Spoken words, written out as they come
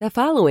The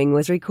following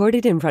was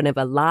recorded in front of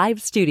a live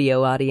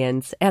studio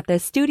audience at the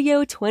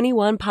Studio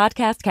 21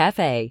 Podcast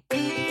Cafe.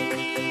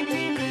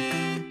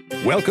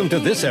 Welcome to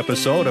this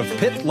episode of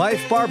Pit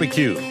Life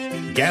Barbecue.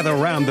 Gather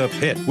round the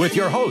pit with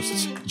your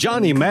hosts,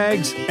 Johnny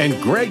Maggs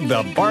and Greg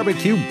the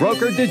Barbecue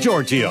Broker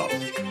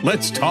DiGiorgio.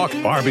 Let's talk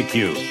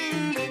barbecue.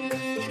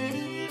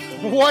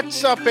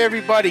 What's up,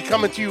 everybody?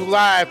 Coming to you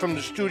live from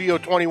the Studio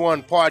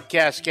 21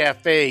 Podcast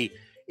Cafe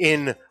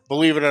in,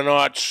 believe it or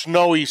not,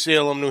 snowy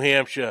Salem, New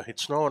Hampshire.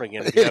 It's snowing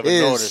again, if you haven't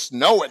noticed. It's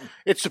snowing.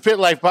 It's the Pit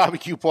Life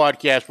Barbecue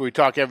Podcast, where we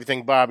talk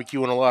everything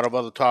barbecue and a lot of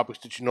other topics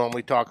that you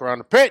normally talk around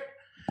the pit.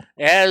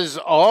 As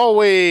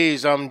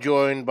always, I'm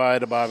joined by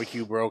the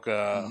Barbecue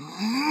Broker.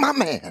 My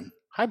man.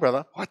 Hi,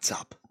 brother. What's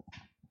up?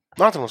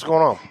 Nothing. What's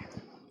going on?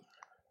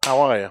 How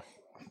are you?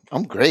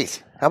 I'm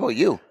great. How about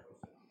you?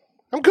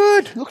 I'm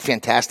good. You look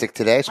fantastic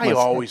today. I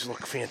always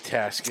look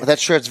fantastic. That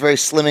shirt's very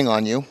slimming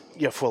on you.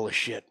 You're full of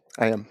shit.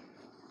 I am.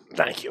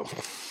 Thank you.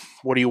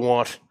 What do you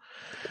want?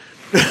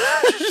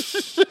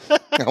 I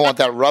want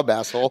that rub,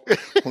 asshole.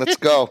 Let's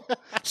go.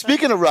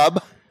 Speaking of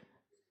rub.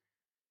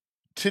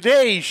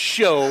 Today's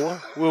show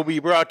will be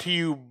brought to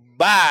you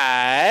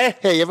by...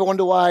 Hey, you ever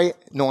wonder why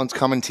no one's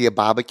coming to your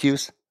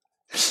barbecues?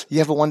 You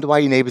ever wonder why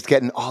your neighbor's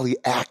getting all the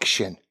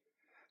action?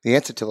 The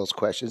answer to those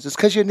questions is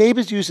because your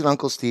neighbor's using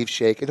Uncle Steve's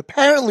shake, and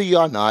apparently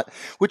you're not,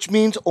 which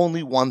means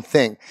only one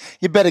thing.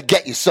 You better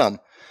get you some.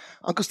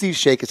 Uncle Steve's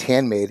shake is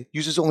handmade,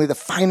 uses only the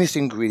finest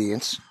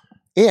ingredients,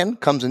 and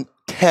comes in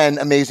 10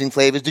 amazing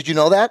flavors. Did you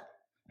know that?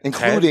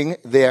 Including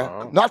their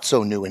not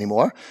so new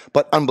anymore,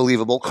 but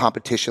unbelievable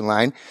competition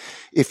line.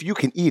 If you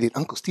can eat it,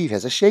 Uncle Steve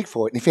has a shake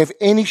for it. And if you have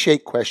any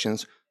shake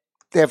questions,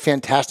 they have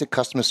fantastic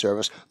customer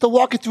service. They'll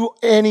walk you through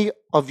any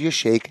of your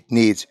shake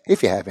needs,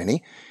 if you have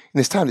any. And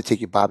it's time to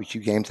take your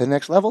barbecue game to the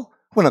next level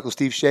with Uncle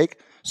Steve's Shake.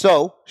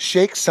 So,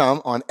 shake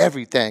some on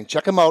everything.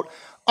 Check them out,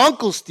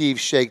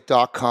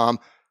 UncleSteveShake.com.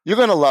 You're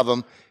going to love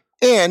them.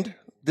 And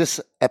this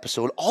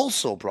episode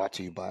also brought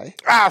to you by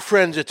our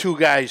friends at Two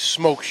Guys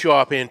Smoke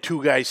Shop and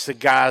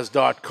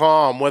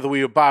TwoGuysCigars.com. Whether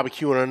we are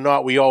barbecuing or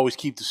not, we always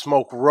keep the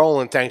smoke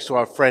rolling thanks to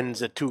our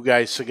friends at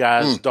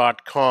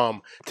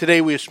TwoGuysCigars.com.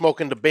 Today we are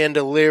smoking the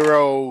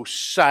Bandolero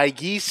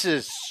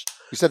Saigesis.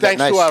 You said that thanks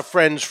nice. to our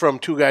friends from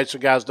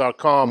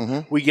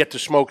TwoGuysCigars.com, we get to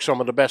smoke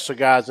some of the best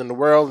cigars in the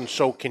world, and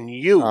so can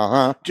you.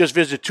 Just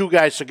visit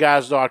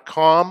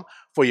TwoGuysCigars.com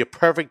for your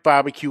perfect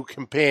barbecue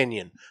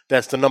companion.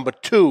 That's the number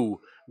 2,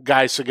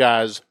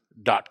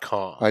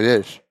 GuyCigars.com. It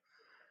is.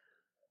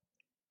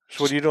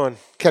 So what are you doing?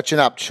 Catching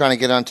up, trying to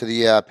get onto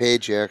the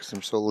page here because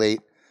I'm so late.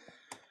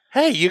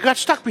 Hey, you got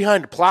stuck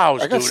behind the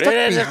plows, dude. That's what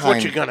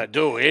behind. you're going to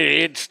do.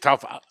 It's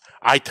tough.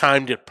 I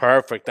timed it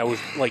perfect. I was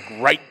like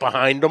right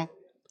behind them.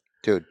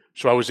 Dude.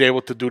 So I was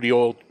able to do the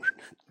old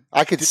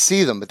I could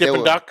see them, but dip they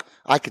and were, duck.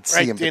 I could see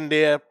Right them. in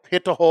there,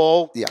 hit the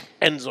hole, Yeah.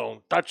 end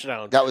zone,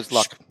 touchdown. That was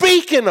luck.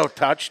 Speaking of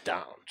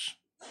touchdowns,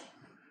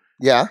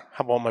 Yeah?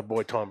 how about my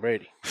boy Tom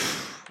Brady?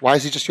 Why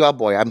is he just your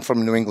boy? I'm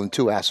from New England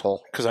too,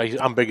 asshole. Because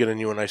I'm bigger than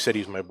you, and I said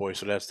he's my boy,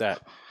 so that's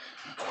that.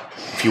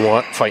 If you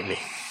want, fight me.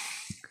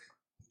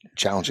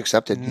 Challenge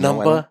accepted. I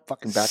Number won't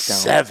fucking back down.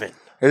 7.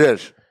 It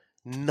is.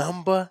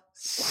 Number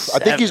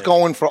 7. I think he's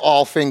going for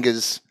all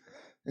fingers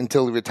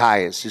until he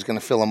retires. He's going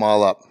to fill them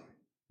all up.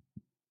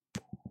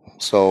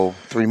 So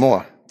 3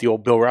 more. The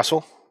old Bill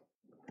Russell.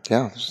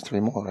 Yeah, there's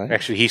 3 more, right?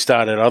 Actually, he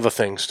started other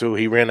things too.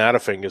 He ran out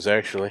of fingers.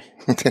 Actually,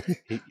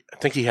 I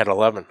think he had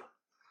 11.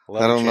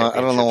 I don't know.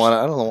 I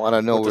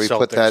don't know With where he the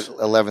put that Celtics.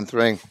 11th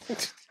ring.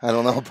 I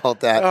don't know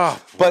about that. Oh,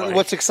 but boy.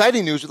 what's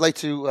exciting news? We'd like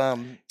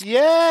to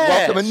Yes.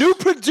 welcome a new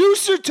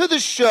producer to the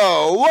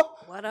show.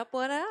 What up,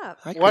 what up?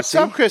 Hi, What's Chrissy.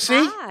 up,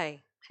 Chrissy?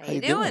 Hi. How you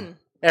you doing?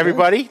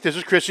 Everybody, this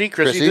is Chrissy.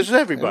 Chrissy, this is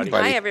everybody.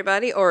 Everybody. Hi,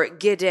 everybody. Or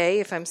g'day,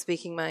 if I'm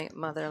speaking my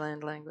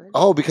motherland language.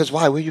 Oh, because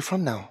why? Where are you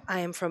from now? I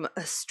am from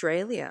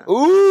Australia.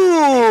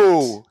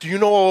 Ooh. Do you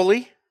know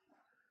Oli?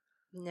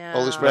 No.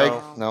 Holy Sprague?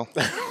 No.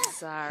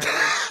 Sorry.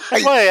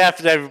 That's why I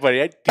asked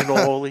everybody. Do you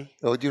know Oli?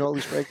 Oh, do you know Holy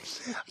Sprague?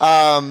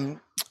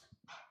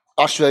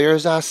 Australia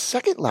is our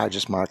second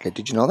largest market.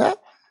 Did you know that?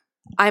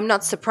 I'm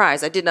not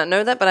surprised. I did not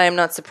know that, but I am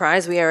not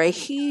surprised. We are a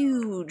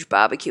huge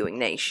barbecuing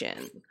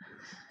nation.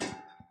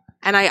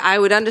 And I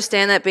would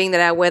understand that being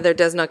that our weather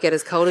does not get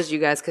as cold as you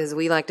guys because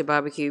we like to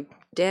barbecue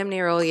damn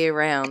near all year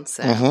round.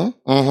 So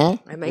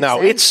It makes No,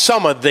 sense. it's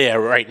summer there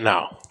right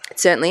now. It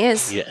certainly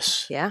is.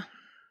 Yes. Yeah.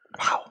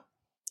 Wow.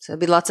 So there'll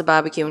be lots of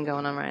barbecuing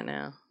going on right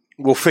now.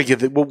 We'll figure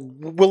that.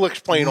 We'll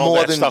explain all More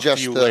that than stuff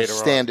just to you the later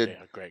standard on.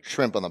 Yeah, great.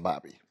 shrimp on the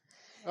barbie.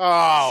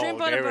 Oh,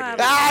 Shrimp on there a it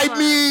barbie. is. I Come on.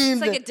 mean-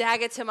 It's like a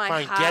dagger to my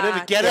Fine,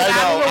 heart. get it I out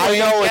know, of the I way.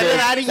 know Get it it is.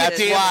 out of your That's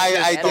damn why I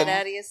Get system. it didn't.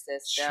 out of your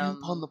system.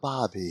 Shrimp on the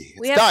barbie.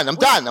 We It's have- done. I'm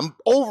done. I'm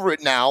over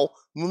it now.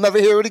 We'll never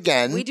hear it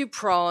again. We do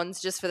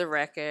prawns, just for the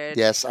record.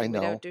 Yes, I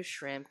know. We don't do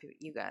shrimp.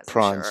 You guys, I'm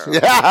Prawns. sure.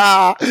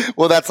 Yeah.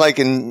 Well, that's like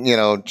in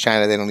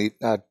China. They don't eat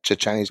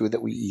Chinese food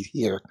that we eat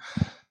here.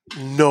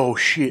 No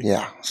shit.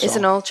 Yeah. So.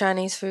 Isn't all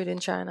Chinese food in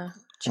China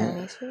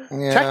Chinese food?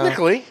 Yeah.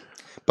 Technically,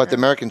 But the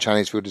American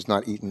Chinese food is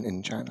not eaten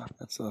in China.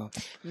 That's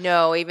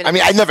No, even I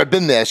mean, I've never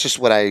been there. It's just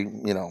what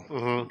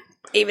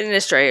even in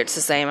Australia, it's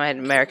the same. I had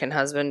an American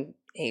husband.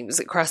 He was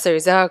across there.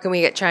 He's like, "Oh, can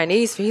we get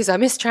Chinese food?" I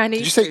miss Chinese.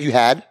 Did you say food. you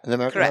had an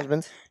American Correct.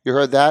 husband? You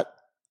heard that?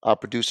 Our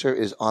producer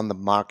is on the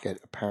market,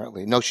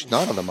 apparently. No, she's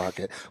not on the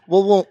market.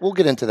 We'll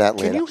get into that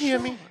later. Can you hear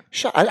me?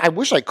 I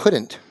wish I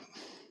couldn't.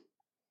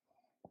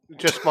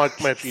 Just might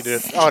be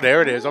the. Oh,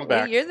 there it is. I'm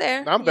back. You're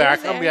there. I'm You're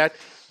back. there. I'm back.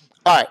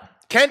 All right.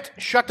 Kent,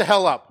 shut the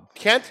hell up.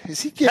 Kent,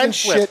 Is he giving Kent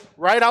Flip, shit?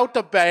 right out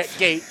the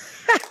gate.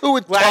 Who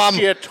would Last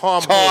year,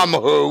 Tom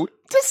who?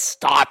 Just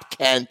stop,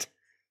 Kent.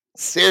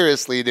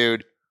 Seriously,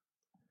 dude.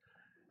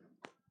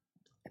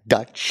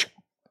 Dutch.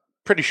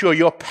 Pretty sure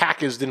your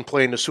Packers didn't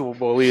play in the Super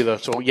Bowl either.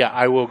 So, yeah,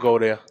 I will go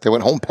there. They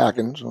went home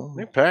packing. So.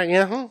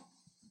 Yeah. Huh?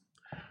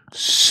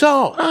 So,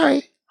 All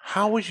right.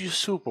 how was your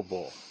Super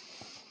Bowl?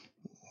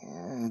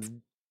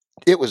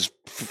 It was,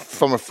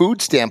 from a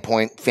food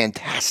standpoint,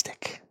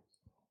 fantastic.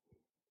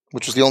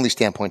 Which was the only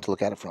standpoint to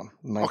look at it from.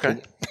 In my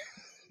opinion.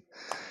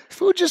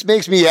 Food just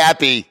makes me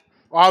happy.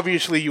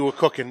 Obviously, you were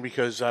cooking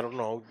because, I don't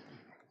know.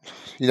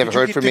 You never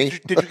heard from me?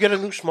 Did you get a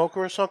new smoker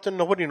or something?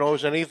 Nobody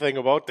knows anything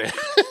about that.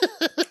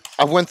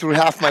 I went through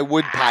half my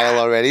wood pile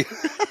already.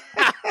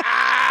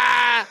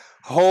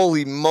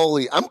 Holy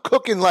moly. I'm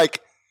cooking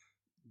like,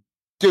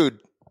 dude,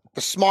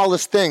 the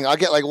smallest thing. I'll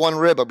get like one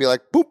rib. I'll be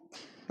like, boop,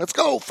 let's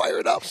go. Fire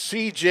it up.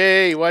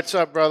 CJ, what's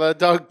up, brother?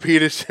 Doug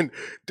Peterson.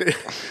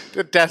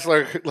 That's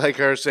like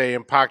her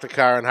saying, park the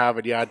car in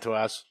Harvard Yard to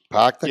us.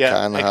 Park the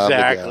car in the Harvard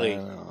Yard. exactly. I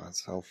know,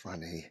 it's so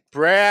funny.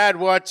 Brad,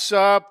 what's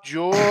up?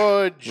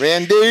 George.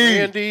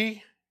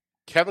 Randy.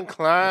 Kevin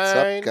Klein.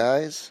 What's up,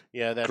 guys?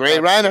 Yeah, that's Gray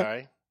Dutch Reiner.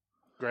 guy.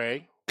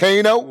 Gray.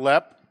 Kano.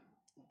 Lep.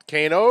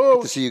 Kano.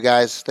 Good to see you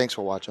guys. Thanks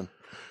for watching.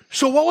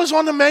 So what was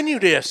on the menu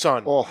there,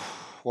 son? Oh,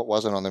 what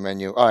wasn't on the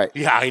menu? All right.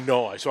 Yeah, I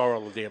know. I saw all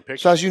the damn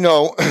pictures. So as you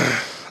know,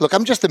 look,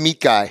 I'm just a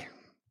meat guy,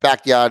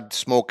 backyard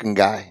smoking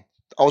guy.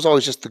 I was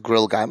always just the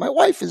grill guy. My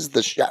wife is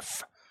the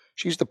chef.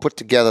 She used to put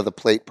together the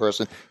plate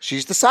person.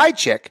 She's the side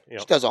chick. Yep.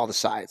 She does all the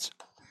sides.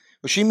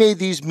 But she made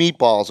these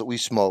meatballs that we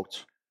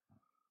smoked.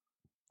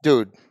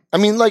 Dude, I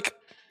mean, like,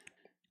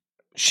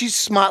 she's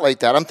smart like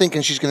that. I'm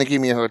thinking she's going to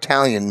give me her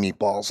Italian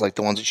meatballs, like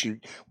the ones that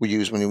she would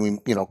use when we,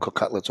 cook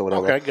cutlets or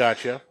whatever. Okay,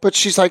 gotcha. But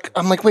she's like,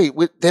 I'm like, wait,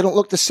 they don't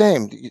look the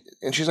same.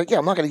 And she's like, yeah,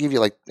 I'm not going to give you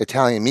like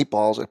Italian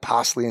meatballs with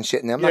parsley and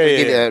shit in there. I'm not going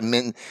to give you a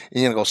mint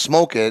and go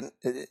smoke it.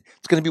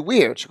 It's going to be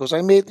weird. She goes,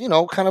 I made,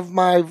 kind of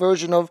my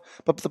version of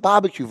the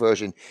barbecue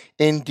version.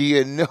 And do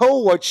you know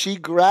what she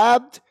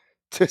grabbed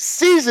to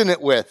season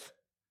it with?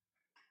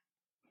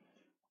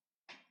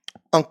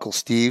 Uncle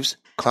Steve's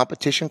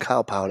competition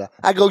cow powder.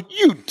 I go,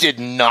 you did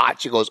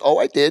not. She goes, oh,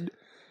 I did.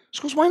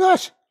 She goes, why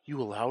not?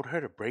 You allowed her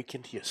to break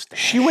into your stash?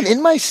 She went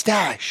in my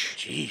stash.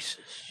 Jesus.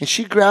 And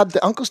she grabbed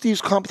the Uncle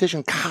Steve's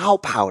competition cow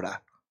powder.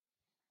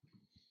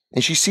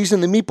 And she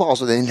seasoned the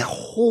meatballs with it. And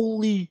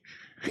holy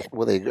shit,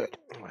 were they good.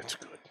 That's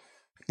good.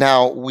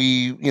 Now,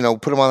 we,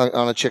 put them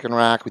on a chicken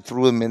rack. We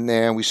threw them in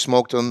there and we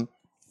smoked them.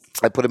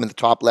 I put them in the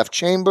top left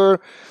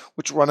chamber,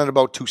 which run at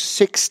about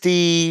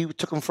 260. We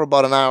took them for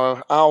about an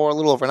hour, a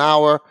little over an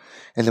hour.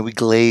 And then we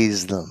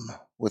glazed them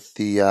with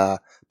the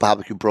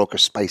Barbecue Broker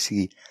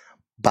spicy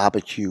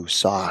barbecue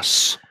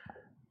sauce.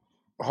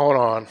 Hold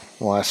on.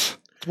 What?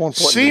 It's more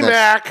important than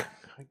that.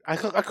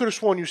 C-Mac. I could have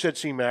sworn you said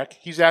C-Mac.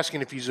 He's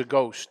asking if he's a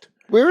ghost.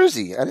 Where is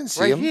he? I didn't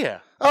see Right him.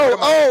 here.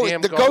 Oh,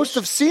 Damn the ghost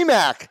of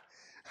C-Mac.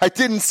 I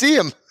didn't see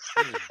him.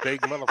 He's a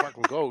big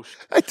motherfucking ghost.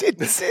 I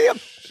didn't see him.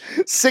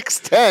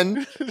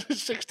 6'10",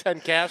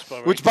 6'10" Casper.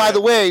 Right which, by there.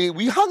 the way,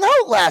 we hung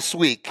out last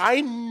week.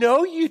 I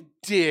know you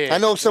did. I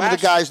know some of the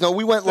guys know.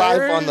 We went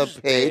live on the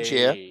page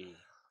here.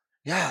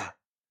 Yeah.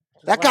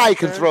 That guy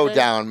can throw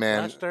down,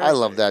 man. Last I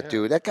love Thursday, that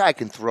dude. That guy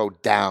can throw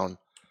down.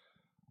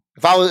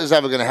 If I was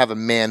ever going to have a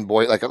man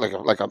boy like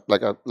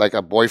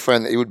a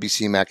boyfriend, it would be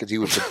C-Mac because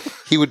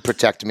he would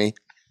protect me.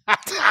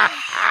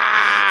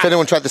 If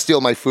anyone tried to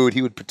steal my food,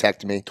 he would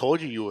protect me.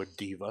 Told you were a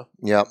diva.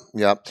 Yep.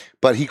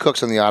 But he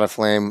cooks on the auto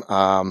flame,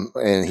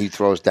 and he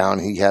throws down.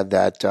 He had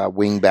that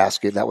wing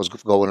basket that was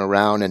going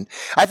around, and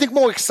I think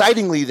more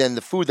excitingly than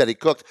the food that he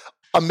cooked,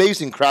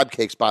 amazing crab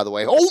cakes. By the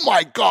way, oh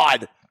my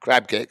God,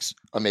 crab cakes,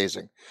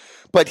 amazing.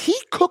 But he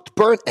cooked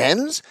burnt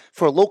ends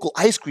for a local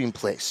ice cream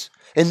place,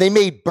 and they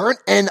made burnt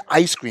end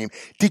ice cream.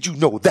 Did you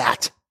know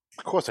that?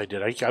 Of course I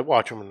did. I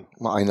watch him on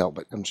Well, I know,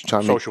 but I'm just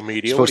trying social to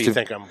media. What do you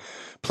think I'm...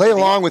 play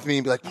along with me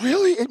and be like,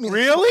 really? I mean,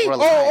 Really? we're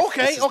live. Oh,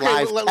 okay, This is okay.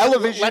 live Let's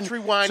television.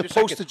 rewind a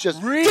Supposed second. to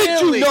just. Really?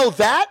 Did you know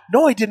that?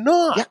 No, I did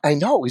not. Yeah, I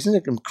know. Isn't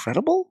it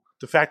incredible?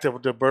 The fact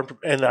that the burnt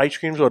and the ice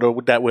creams or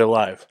that we're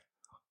live?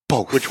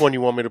 Both. Which one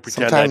you want me to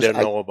pretend Sometimes I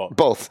didn't know about?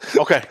 Both.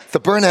 Okay. The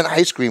burn end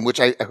ice cream, which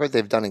I heard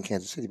they've done in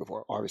Kansas City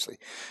before, obviously,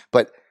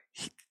 but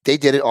they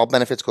did it. All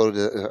benefits go to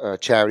the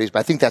charities. But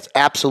I think that's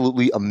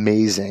absolutely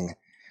amazing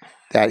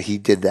that he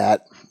did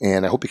that,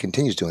 and I hope he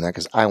continues doing that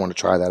because I want to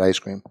try that ice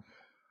cream.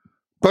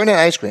 Burn end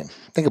ice cream.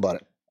 Think about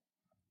it.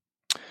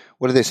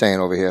 What are they saying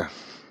over here?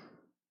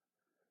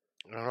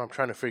 I don't I'm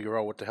trying to figure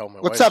out what the hell my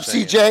What's wife's up,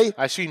 saying. CJ?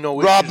 I see no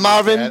Rob issues with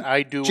Marvin, that.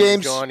 I do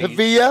James Johnny's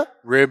Pavia.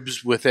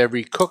 ribs with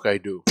every cook I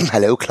do.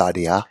 Hello,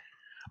 Claudia.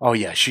 Oh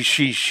yeah,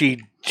 she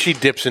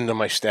dips into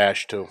my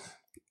stash too.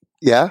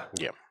 Yeah?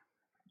 Yeah.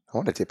 I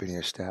want to dip in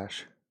your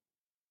stash.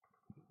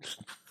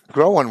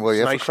 Grow one, will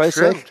you, Nice for Christ's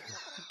trimmed. sake?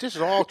 This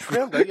is all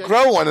trimmed.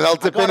 Grow one and I'll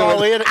dip got into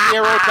all it.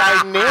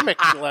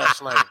 aerodynamic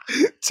last night.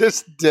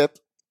 Just dip.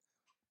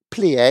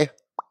 Plie.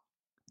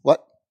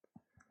 What?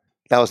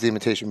 That was the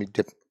imitation me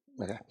dip.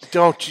 Okay.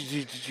 Don't.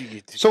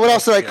 So what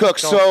else did I cook?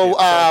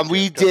 Don't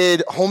We dip.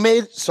 did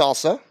homemade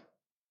salsa.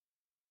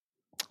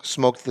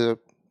 Smoked the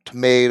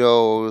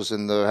tomatoes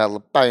and the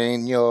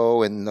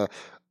jalapeno and the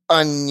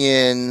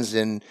onions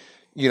and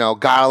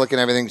garlic and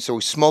everything. So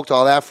we smoked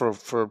all that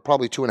for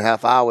probably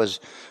 2.5 hours.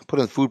 Put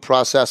in the food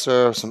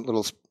processor, some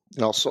little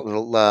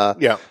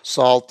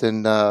salt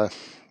and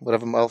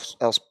whatever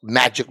else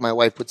magic my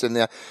wife puts in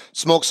there.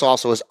 Smoked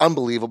salsa was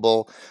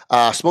unbelievable.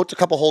 Smoked a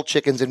couple whole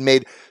chickens and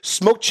made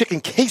smoked chicken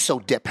queso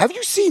dip. Have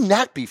you seen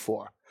that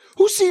before?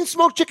 Who's seen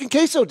smoked chicken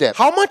queso dip?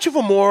 How much of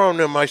a moron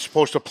am I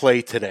supposed to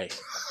play today?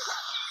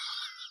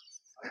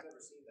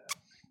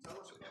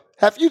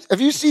 Have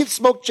you seen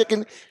smoked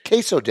chicken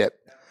queso dip?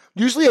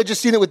 Usually I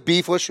just seen it with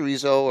beef or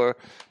chorizo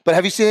but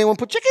have you seen anyone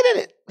put chicken in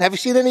it? Have you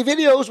seen any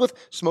videos with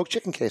smoked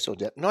chicken queso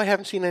dip? No, I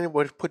haven't seen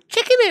anybody put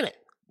chicken in it.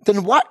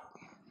 Then what?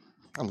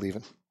 I'm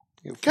leaving.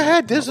 Go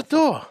ahead. There's a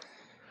door.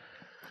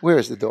 Where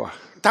is the door?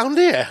 Down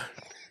there.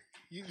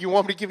 You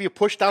want me to give you a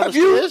push down the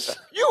stairs?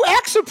 You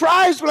act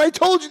surprised when I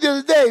told you the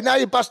other day. Now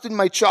you're busting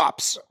my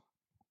chops.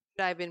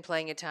 I've been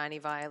playing a tiny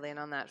violin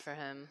on that for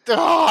him.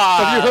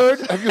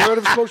 Have you heard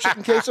of smoked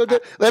chicken queso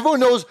dip?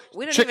 Everyone knows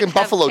We don't chicken even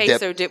buffalo have dip.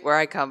 queso dip where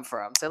I come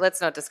from, so let's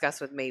not discuss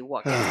with me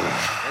what gets me,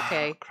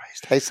 okay?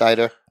 Christ. Hey,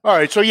 cider. All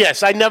right. So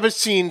yes, I never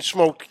seen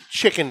smoked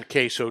chicken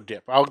queso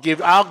dip. I'll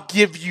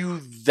give you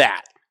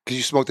that. Because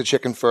you smoke the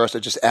chicken first,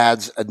 it just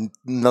adds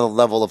another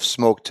level of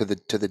smoke to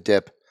the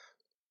dip.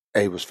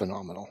 It was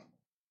phenomenal,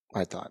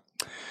 I thought.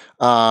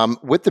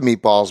 With the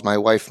meatballs, my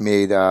wife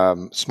made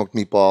smoked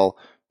meatball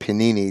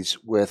paninis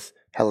with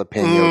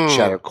jalapeno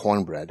cheddar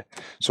cornbread.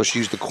 So she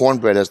used the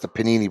cornbread as the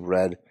panini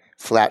bread,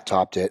 flat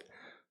topped it.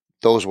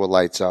 Those were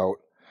lights out.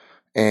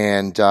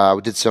 And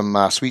we did some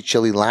sweet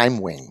chili lime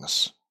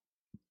wings.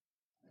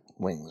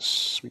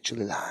 Sweet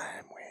chili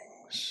lime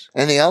wings.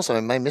 Anything else?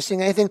 Am I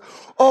missing anything?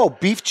 Oh,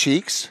 beef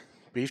cheeks.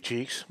 Beef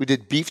cheeks. We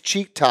did beef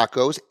cheek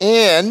tacos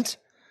and,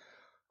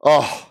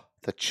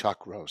 the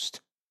chuck roast.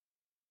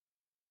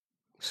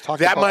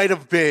 That might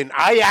have been.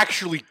 I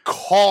actually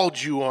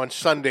called you on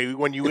Sunday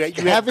when you had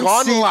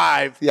gone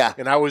live. Yeah.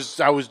 And I was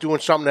doing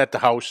something at the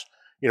house,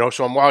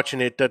 so I'm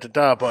watching it.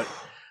 But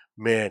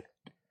man,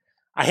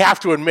 I have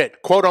to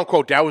admit, quote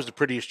unquote, that was the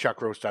prettiest chuck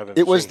roast I've ever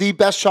seen. It was the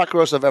best chuck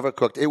roast I've ever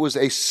cooked. It was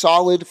a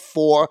solid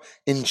 4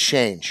 and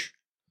change.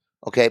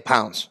 Okay,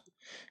 pounds.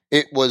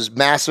 It was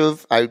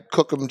massive. I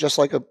cook them just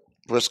like a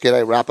brisket.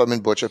 I wrap them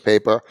in butcher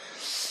paper.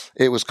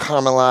 It was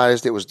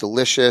caramelized. It was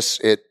delicious.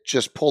 It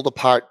just pulled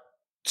apart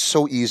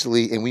so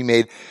easily, and we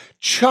made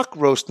chuck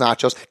roast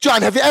nachos.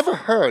 John, have you ever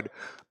heard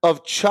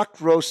of chuck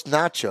roast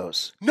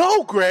nachos?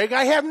 No, Greg,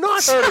 I have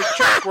not heard of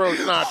chuck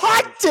roast nachos.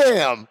 Hot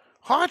damn!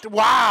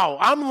 Wow,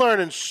 I'm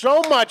learning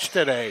so much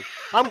today.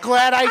 I'm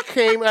glad I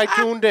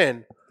tuned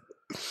in.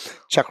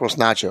 Chuck roast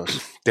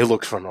nachos. They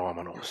look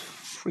phenomenal.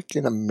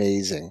 Freaking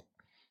amazing.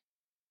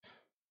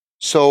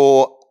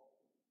 So,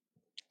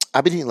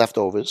 I've been eating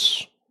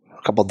leftovers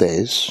a couple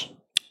days.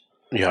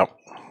 Yeah.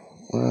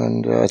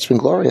 And it's been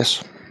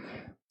glorious.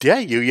 Yeah,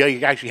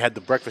 you actually had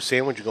the breakfast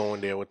sandwich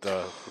going there with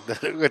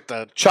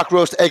the chuck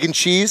roast egg and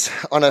cheese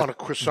on a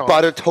croissant.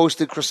 Butter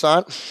toasted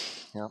croissant.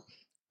 Yeah.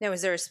 Now,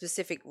 is there a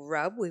specific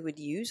rub we would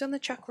use on the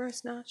chuck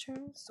roast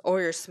nachos or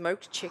your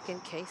smoked chicken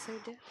queso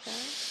dip?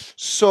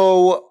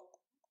 So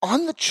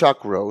on the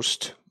chuck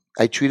roast,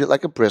 I treat it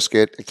like a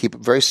brisket. I keep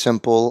it very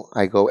simple.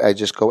 I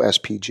just go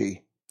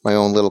SPG, my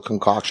own little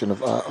concoction of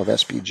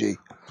SPG.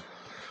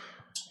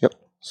 Yep.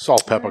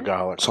 Salt, pepper,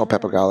 garlic. Salt,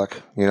 pepper,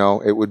 garlic.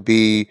 It would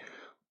be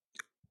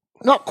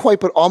not quite,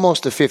 but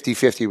almost a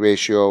 50-50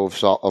 ratio of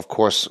salt, of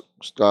course,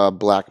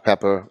 black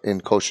pepper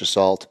and kosher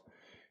salt.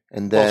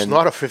 And then it's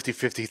not a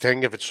 50-50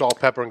 thing. If it's salt,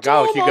 pepper, and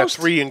garlic, you got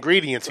 3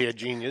 ingredients here,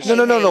 genius.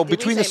 No.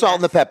 Between the salt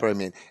and the pepper, I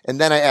mean. And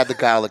then I add the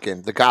garlic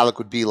in. The garlic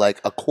would be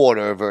like a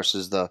quarter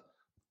versus the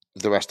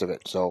rest of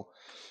it. So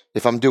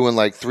if I'm doing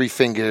like 3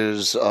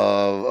 fingers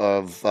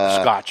of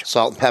Scotch,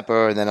 salt and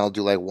pepper, and then I'll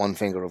do like 1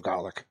 finger of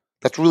garlic.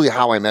 That's really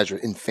how I measure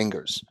it, in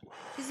fingers.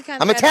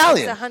 I'm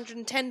Italian. It's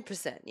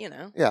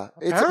 110%, Yeah,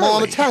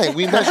 I'm Italian.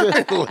 We measure.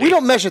 We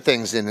don't measure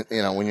things in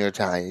when you're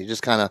Italian. You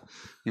just kind of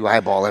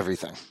eyeball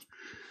everything.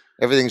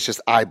 Everything's just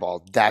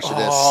eyeball. Dash of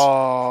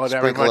this,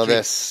 sprinkle of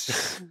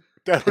this,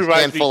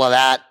 handful of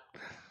that,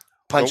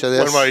 punch of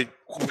this.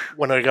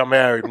 When I got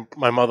married,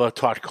 my mother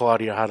taught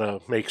Claudia how to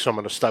make some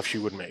of the stuff she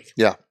would make.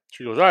 Yeah.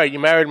 She goes, all right, you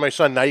married my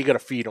son. Now you got to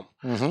feed him.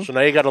 Mm-hmm. So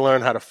now you got to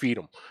learn how to feed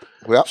him.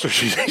 Yeah. So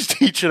she's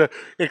teaching her.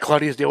 And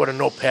Claudia's there with a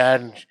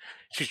notepad, and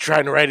she's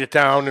trying to write it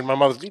down. And my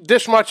mother's,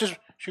 this much is,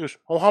 she goes,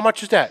 oh, how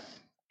much is that?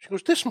 She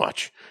goes, this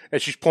much.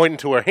 And she's pointing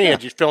to her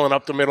hand. She's filling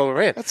up the middle of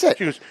her hand. That's it.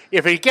 She goes,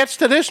 if it gets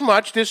to this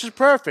much, this is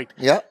perfect.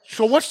 Yeah.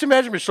 So what's the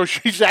measurement? So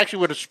she's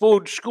actually with a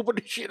spoon scooping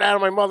the shit out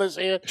of my mother's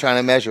hand. Trying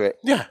to measure it.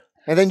 Yeah.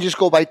 And then you just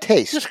go by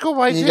taste. Just go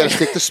by and you got to taste.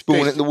 stick the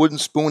spoon, the wooden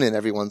spoon in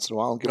every once in a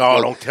while.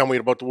 Don't tell me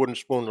about the wooden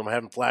spoons. I'm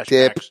having flashbacks.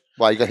 Dip.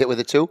 Why, you got hit with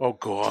it too? Oh,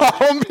 God.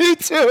 Oh, me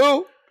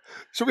too.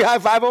 Should we high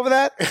five over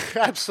that?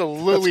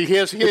 Absolutely.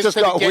 Here's just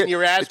to got getting weird.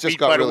 your ass It just beat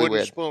got by really the wooden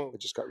weird. spoon.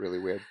 It just got really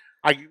weird.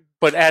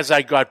 But as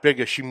I got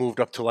bigger, she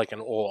moved up to like an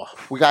oar.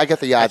 I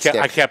got the yardstick.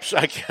 I kept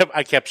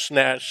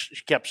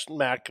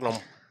smacking them,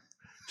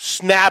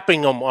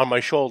 snapping them on my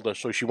shoulder.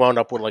 So she wound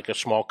up with like a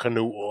small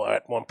canoe oar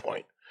at one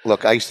point.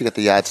 Look, I used to get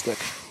the yardstick.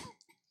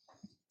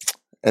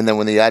 And then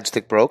when the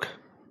yardstick broke,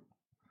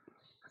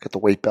 I got the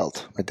weight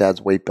belt. My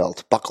dad's weight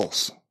belt.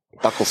 Buckles.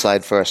 Buckle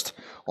side first.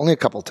 Only a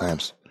couple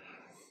times.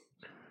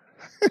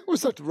 It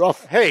was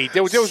rough. Hey,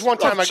 there was one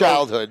time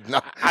childhood.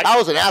 No, I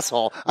was an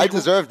asshole. I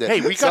deserved it.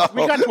 Hey, we got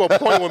to a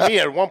point with me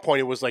at one point.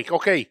 It was like,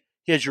 okay,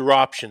 here's your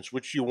options.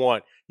 Which you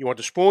want? You want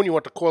the spoon? You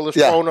want the cordless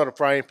phone or the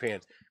frying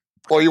pan?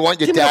 Or you want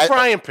your Give dad? me the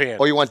frying pan.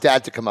 Or you want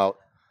dad to come out?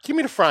 Give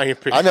me the frying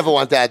pan. I never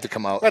want dad to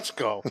come out. Let's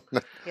go.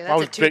 Yeah,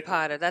 that's a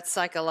two-parter. That's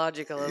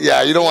psychological.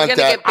 Yeah, you don't want You're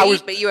that. You're going to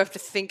get beat, but you have to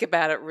think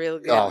about it real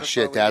good. Oh,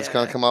 shit. Dad's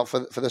going to come out for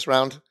this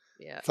round?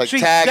 Yeah. It's like See,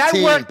 tag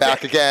team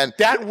back again.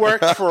 That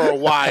worked for a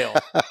while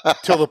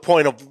till the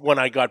point of when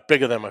I got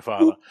bigger than my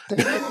father.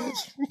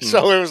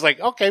 So it was like,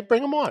 okay,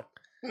 bring him on.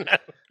 I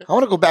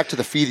want to go back to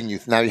the feeding you.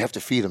 Now you have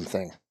to feed him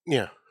thing.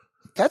 Yeah.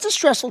 That's a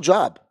stressful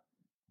job.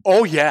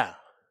 Oh, yeah.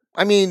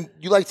 I mean,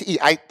 you like to eat.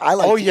 I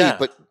like to eat,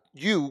 but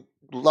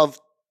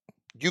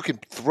you can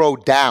throw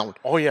down.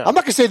 Oh, yeah. I'm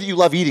not going to say that you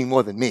love eating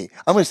more than me.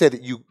 I'm going to say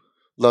that you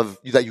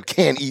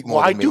can eat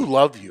more than me. Well, I do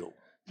love you.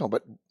 No,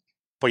 but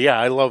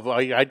yeah,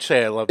 I'd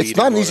say I love eating. It's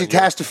not an more easy than you.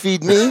 task to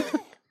feed me.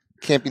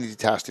 Can't be an easy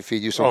task to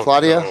feed you. So, Oh,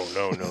 Claudia?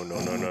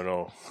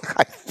 No.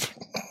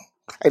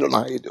 I don't know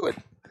how you do it.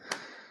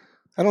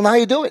 I don't know how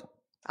you do it.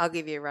 I'll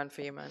give you a run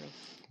for your money.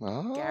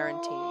 Oh.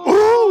 Guaranteed.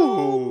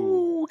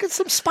 Ooh, get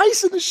some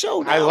spice in the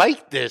show now. I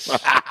like this.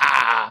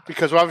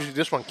 Because obviously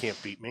this one can't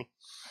beat me.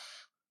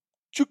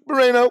 Juke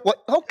Moreno.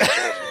 What? Oh.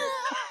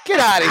 Get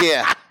out of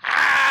here.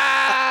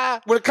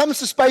 When it comes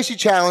to spicy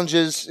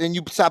challenges and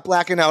you stop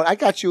blacking out, I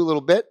got you a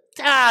little bit.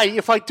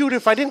 If I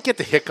didn't get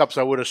the hiccups,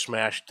 I would have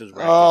smashed the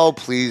record. Oh,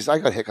 please. I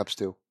got hiccups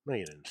too. No,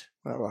 you didn't.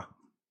 Whatever.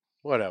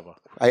 Whatever.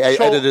 I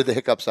edited the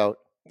hiccups out.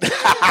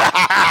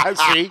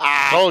 See?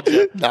 Told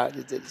you. No,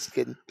 just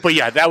kidding. But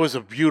yeah, that was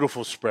a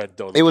beautiful spread,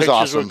 though. It was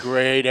pictures awesome. Were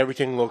great.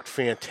 Everything looked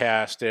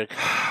fantastic.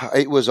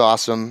 It was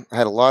awesome. I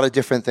had a lot of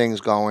different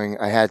things going.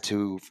 I had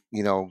to,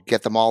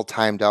 get them all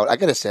timed out. I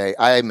got to say,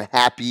 I'm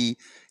happy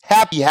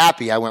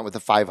I went with the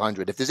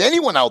 500. If there's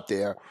anyone out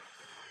there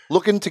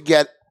looking to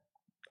get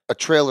a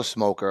trailer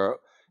smoker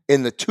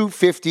in the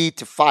 250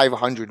 to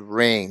 500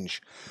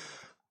 range,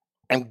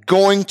 I'm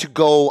going to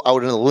go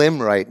out on a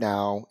limb right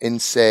now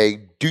and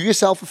say, do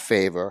yourself a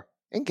favor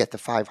and get the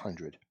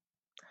 500.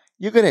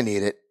 You're going to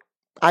need it.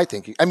 I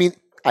think you're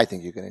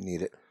going to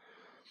need it.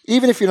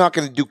 Even if you're not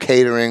going to do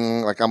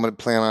catering, like I'm going to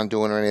plan on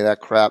doing or any of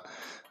that crap.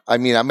 I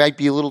mean, I might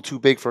be a little too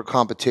big for a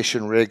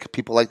competition rig.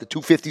 People like the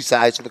 250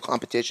 size for the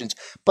competitions.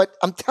 But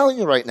I'm telling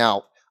you right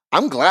now,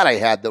 I'm glad I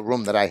had the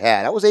room that I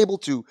had. I was able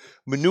to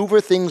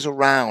maneuver things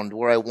around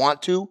where I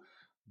want to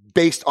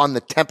based on the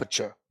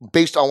temperature,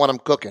 based on what I'm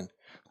cooking.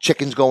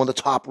 Chickens go in the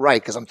top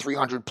right because I'm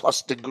 300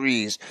 plus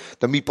degrees.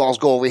 The meatballs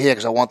go over here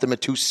because I want them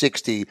at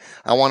 260.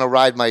 I want to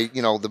ride my,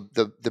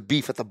 the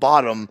beef at the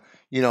bottom,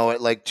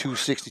 at like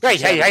 260.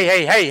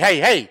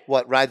 Hey.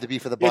 What? Ride the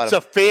beef at the bottom. It's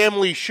a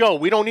family show.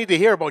 We don't need to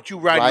hear about you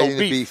riding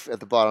the beef at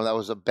the bottom. That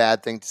was a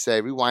bad thing to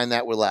say. Rewind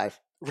that. We're live.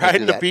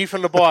 Riding the beef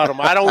in the bottom.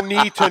 I don't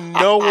need to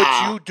know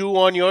what you do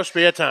on your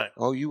spare time.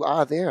 Oh, you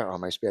are there on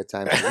my spare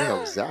time. So you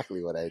know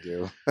exactly what I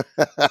do.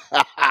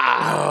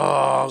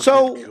 Oh,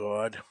 so, good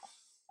God.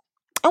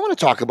 I want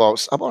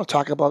to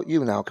talk about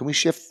you now. Can we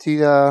shift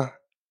the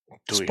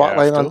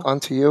spotlight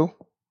onto you?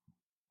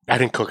 I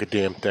didn't cook a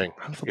damn thing.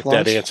 If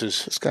applause. that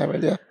answers. This guy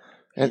right there.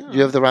 And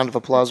you have the round of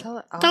applause.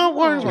 Don't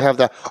worry. You have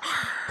the.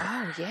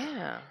 Oh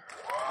yeah.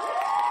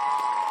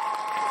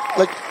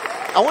 Like,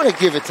 I want to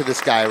give it to this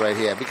guy right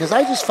here because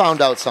I just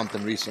found out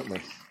something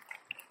recently.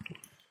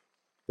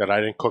 That I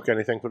didn't cook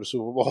anything for the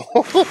Super Bowl.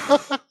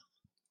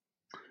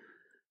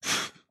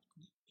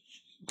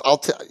 I'll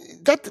tell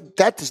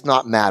that does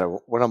not matter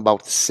what I'm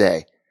about to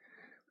say.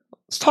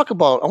 I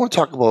want to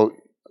talk about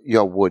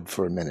your wood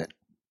for a minute.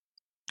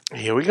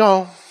 Here we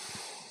go.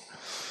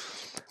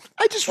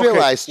 I just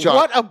realized, John.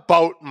 What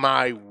about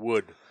my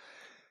wood?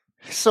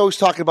 So he's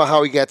talking about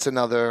how he gets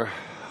another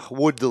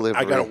wood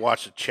delivery. I gotta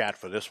watch the chat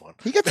for this one.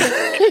 He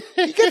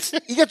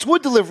gets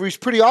wood deliveries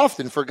pretty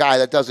often for a guy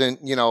that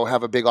doesn't,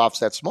 have a big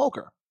offset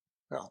smoker.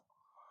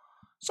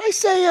 So I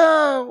say,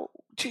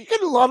 you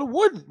get a lot of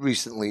wood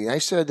recently. I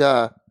said,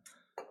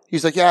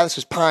 he's like, yeah, this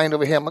is pine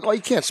over here. I'm like, oh,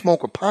 you can't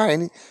smoke with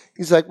pine.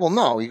 He's like, well,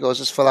 no. He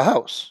goes, it's for the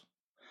house.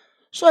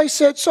 So I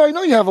said, so I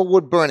know you have a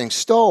wood burning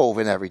stove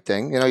and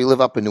everything. You live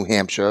up in New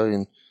Hampshire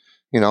and,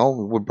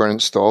 wood burning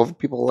stove.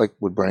 People like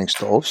wood burning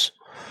stoves.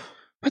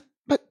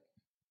 But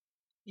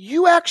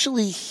you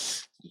actually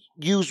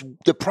use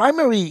the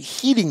primary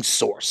heating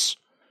source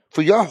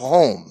for your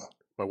home.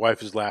 My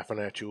wife is laughing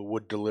at you. A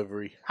wood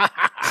delivery.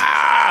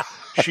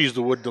 She's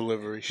the wood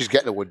delivery. She's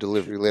getting a wood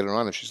delivery later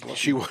on if she's lucky.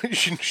 She was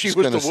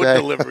the wood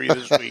delivery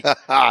this week.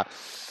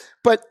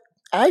 But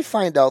I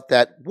find out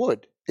that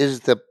wood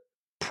is the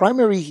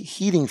primary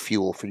heating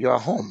fuel for your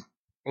home.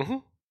 Mm-hmm.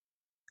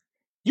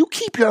 You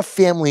keep your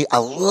family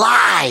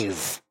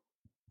alive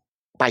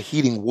by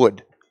heating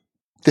wood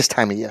this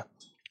time of year.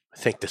 I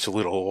think that's a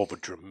little over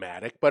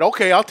dramatic, but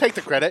okay, I'll take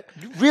the credit.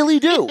 You really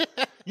do.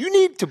 You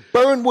need to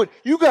burn wood.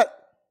 You got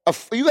a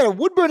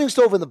wood burning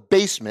stove in the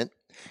basement,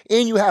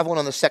 and you have one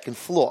on the second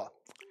floor.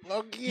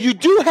 Okay. You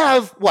do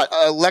have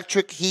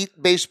electric heat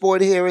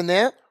baseboard here and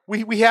there.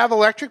 We have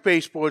electric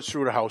baseboards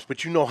through the house,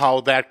 but you know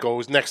how that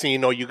goes. Next thing you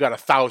know, you got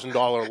 $1,000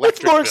 electric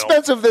It's more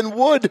expensive than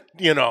wood.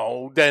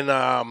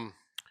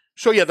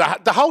 So yeah,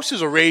 the house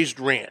is a raised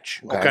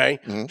ranch. Okay,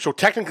 Mm-hmm. So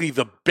technically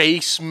the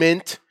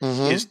basement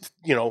is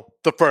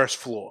the first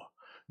floor.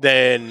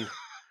 Then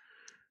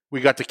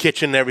we got the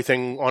kitchen and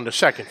everything on the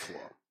second floor.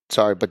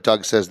 Sorry, but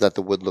Doug says that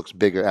the wood looks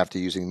bigger after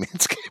using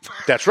Manscaped.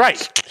 That's right.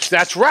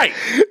 That's right.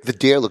 The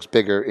deer looks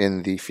bigger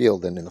in the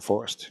field than in the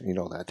forest. You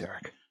know that,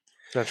 Derek.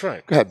 That's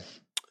right. Go ahead.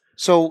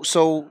 So it's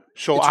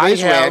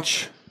raised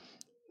ranch.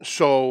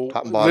 So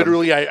Top and bottom.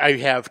 literally, I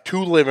have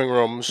 2 living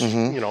rooms,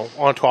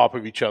 Mm-hmm. on top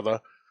of each other.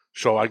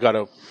 So I got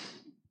a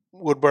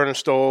wood burning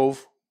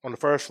stove on the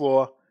first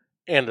floor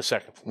and the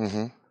second floor.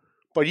 Mm-hmm.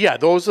 But yeah,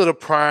 those are the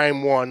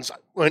prime ones.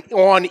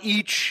 On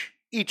each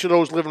of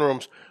those living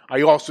rooms,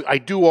 I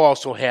do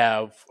also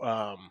have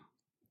a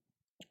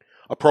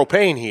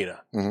propane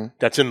heater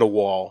that's in the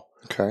wall.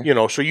 Okay.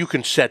 So you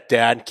can set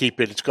that and keep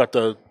it. It's got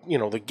the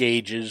the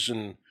gauges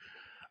and.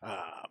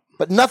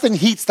 But nothing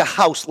heats the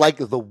house like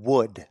the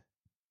wood.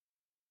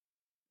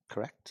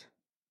 Correct?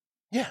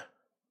 Yeah.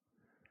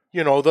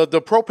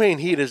 The propane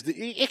heater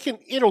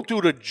it'll do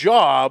the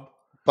job.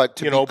 But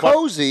to be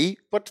cozy,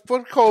 but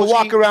for cozy, to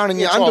walk around in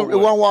your it's all you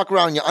wood. want to walk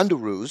around in your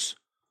underoos,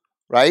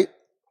 right?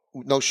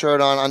 No shirt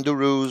on,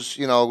 underoos,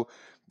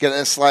 getting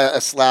a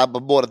slab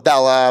of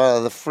mortadella out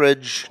of the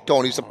fridge,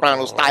 Tony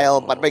Soprano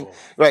style, but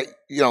right?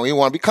 You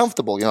want to be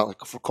comfortable,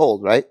 like for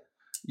cold, right?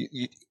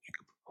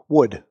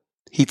 Wood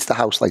heats the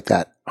house like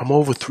that. I'm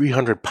over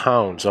 300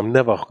 pounds. I'm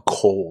never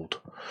cold.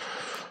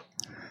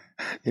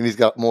 And he's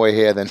got more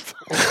hair than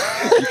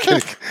you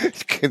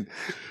can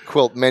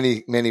quilt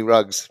many, many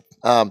rugs.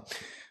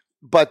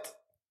 But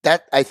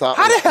that I thought.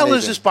 How was the hell amazing.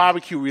 is this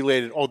barbecue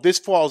related? Oh, this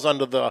falls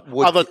under the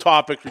other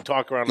topics we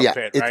talk around the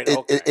pit, right?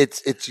 Okay.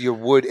 It's your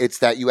wood. It's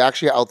that you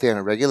actually are out there on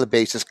a regular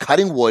basis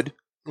cutting wood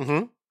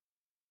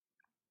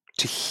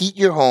to heat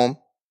your home,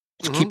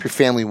 to keep your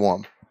family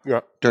warm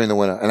during the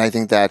winter. And I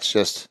think that's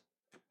just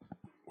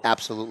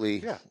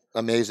absolutely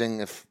amazing.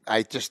 If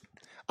I just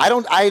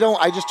turn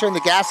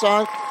the gas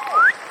on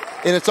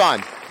and it's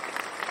on.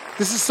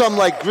 This is some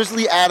like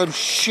Grizzly Adams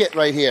shit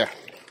right here.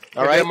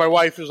 All right. And my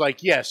wife is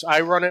like, yes,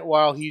 I run it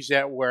while he's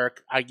at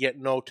work. I get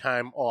no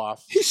time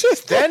off. He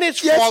says then it's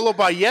followed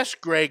by, yes,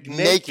 Greg,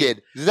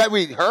 naked. Does that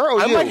mean her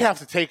or I you? might have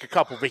to take a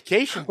couple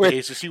vacation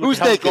days to see what who's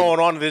the hell's naked? going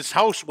on in this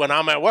house when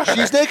I'm at work.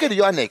 She's naked or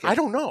you're naked? I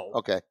don't know.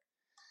 Okay.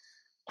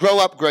 Grow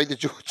up, Greg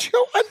DiGiorgio.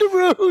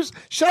 Underoos.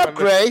 Shut up,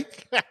 Gray.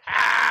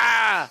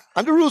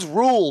 Underoos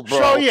rule,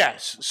 bro.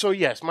 So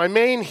yes, my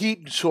main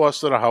heat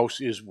source of the house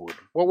is wood.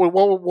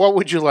 What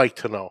would you like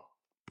to know?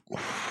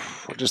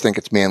 I just think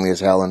it's manly as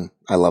hell, and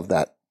I love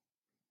that.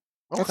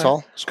 That's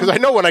all. Because I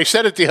know when I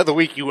said it the other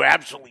week, you were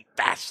absolutely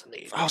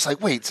fascinated. I was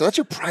like, wait, so that's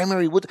your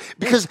primary wood?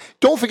 Because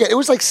don't forget, it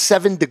was like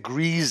 7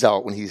 degrees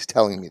out when he's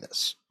telling me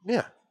this.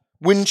 Yeah.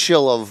 Wind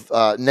chill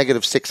of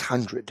negative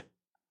 600.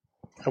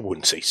 I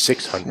wouldn't say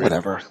 600.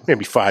 Whatever.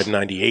 Maybe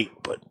 598,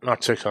 but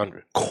not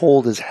 600.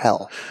 Cold as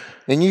hell.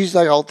 And he's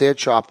like out there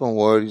chopping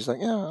wood. He's like,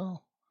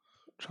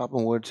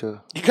 chopping wood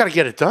to You got to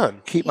get it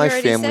done. keep He my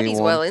already family said he's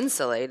warm. well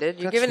insulated.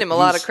 You're That's giving him a what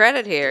lot of he's-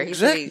 credit here.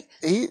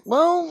 Exactly.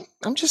 Well,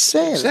 I'm just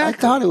saying. Exactly. I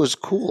thought it was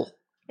cool.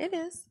 It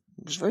is.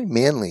 It was very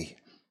manly.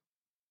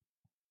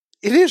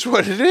 It is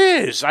what it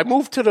is. I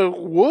moved to the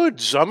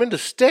woods. I'm into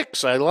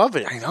sticks. I love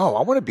it. I know.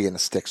 I want to be in the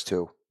sticks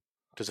too.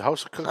 There's a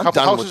house, a I'm couple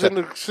done houses with in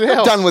the sale.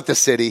 I'm done with the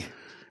city.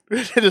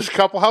 There's a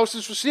couple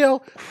houses for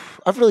sale.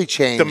 I've really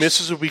changed. The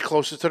missus will be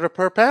closer to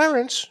her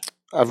parents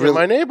I've in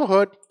my really,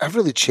 neighborhood. I've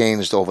really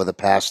changed over the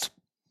past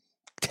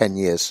 10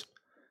 years.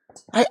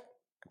 I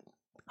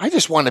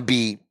just want to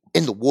be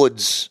in the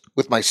woods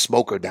with my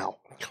smoker now.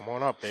 Come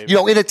on up, baby.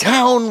 In a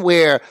town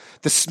where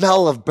the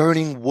smell of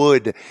burning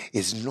wood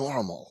is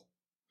normal.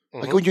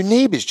 Like when your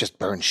neighbors just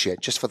burn shit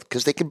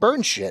because they can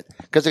burn shit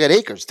because they got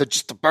acres. They're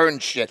just to burn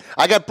shit.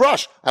 I got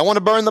brush. I want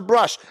to burn the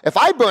brush. If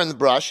I burn the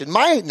brush in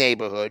my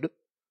neighborhood,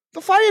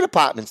 the fire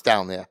department's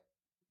down there.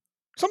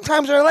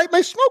 Sometimes I light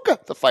my smoker.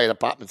 The fire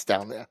department's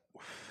down there.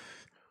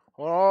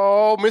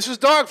 Oh, Mrs.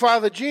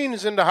 Dogfather Jean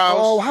is in the house.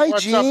 Oh, hi,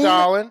 What's Jean. up,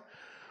 darling?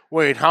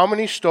 Wait, how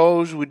many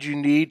stoves would you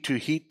need to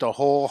heat the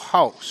whole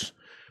house?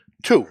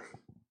 2.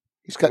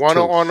 He's got one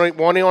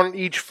two. on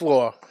each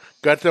floor.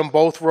 Got them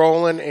both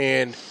rolling,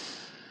 and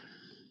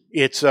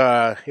it's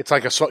like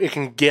it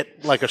can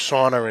get like a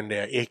sauna in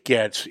there. It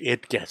gets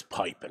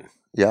piping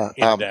Yeah.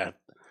 in that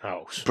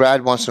house.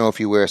 Brad wants to know if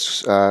you wear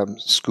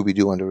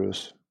Scooby-Doo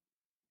underoos.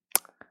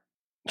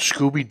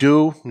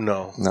 Scooby-Doo?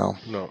 No.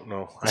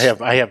 No. I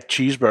have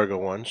cheeseburger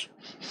ones.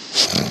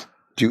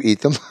 Do you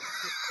eat them?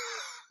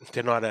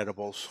 They're not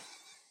edibles.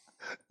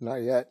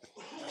 Not yet.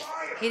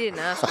 He didn't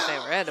ask if they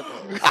were edible.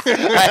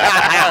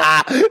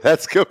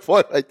 That's a good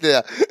point right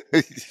there.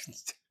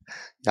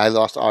 I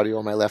lost audio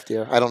in my left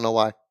ear. I don't know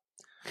why.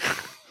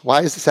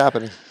 Why is this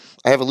happening?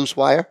 I have a loose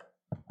wire?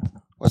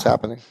 What's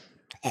happening?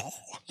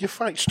 You're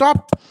fine.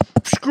 Stop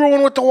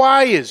screwing with the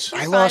wires.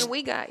 Fine,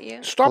 we got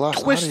you. Stop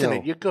twisting audio.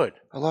 it. You're good.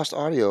 I lost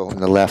audio in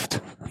the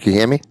left. Can you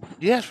hear me?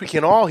 Yes, we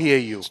can all hear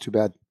you. It's too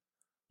bad.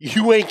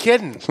 You ain't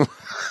kidding.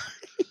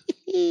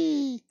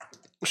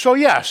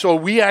 So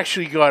we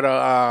actually got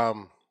a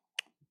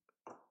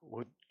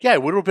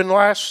it would have been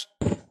last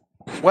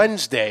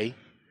Wednesday.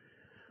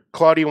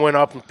 Claudia went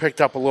up and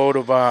picked up a load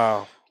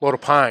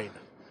of pine.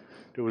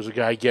 There was a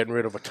guy getting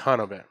rid of a ton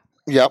of it.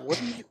 Yep.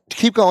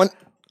 Keep going.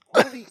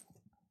 Hold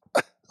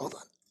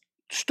on.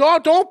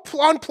 Stop! Don't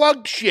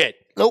unplug shit.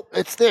 Nope.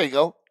 It's there. You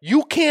go.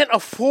 You can't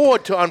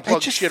afford to I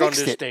unplug just shit on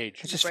fixed this it.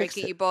 stage. I just Break fixed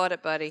it, it. you bought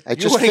it, buddy. I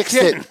just ain't fixed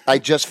kidding. it. I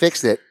just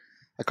fixed it.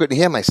 I couldn't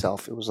hear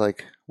myself. It was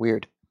like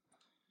weird.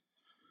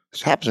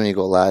 This happens when you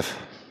go live.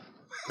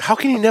 How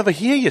can you never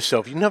hear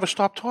yourself? You never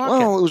stop talking.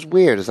 Well, it was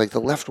weird. It's like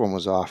the left one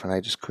was off, and I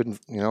just couldn't,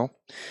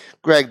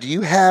 Greg, do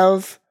you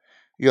have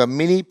your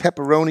mini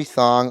pepperoni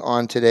thong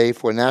on today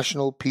for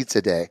National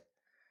Pizza Day?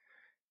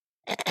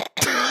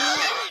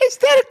 Is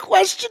that a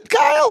question,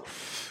 Kyle?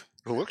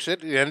 It looks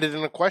it ended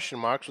in a question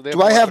mark. So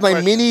Do I have my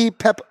mini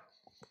pep?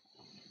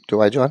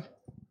 Do I, John?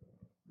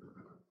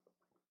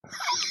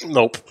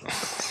 Nope.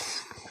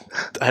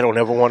 I don't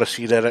ever want to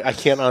see that. I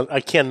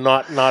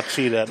cannot not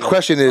see that. The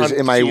question is,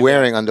 am I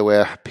wearing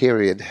underwear?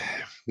 Period.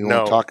 We won't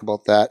No. talk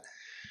about that.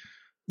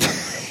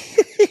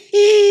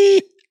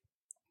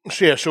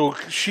 So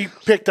she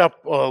picked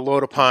up a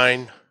load of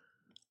pine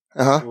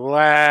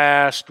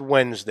last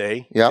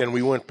Wednesday. Yep. And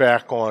we went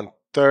back on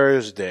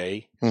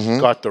Thursday, Mhm.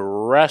 got the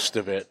rest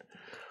of it.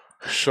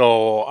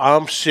 So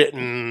I'm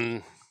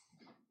sitting,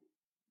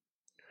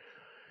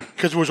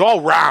 because it was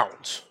all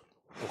rounds.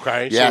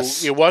 Okay. Yes.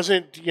 So it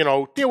wasn't,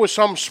 there was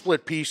some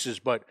split pieces,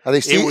 but Are they?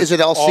 Is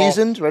it all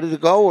seasoned, ready to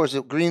go, or is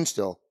it green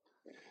still?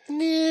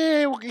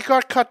 Yeah, it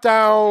got cut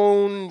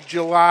down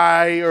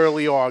July,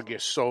 early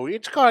August, so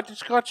it's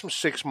got some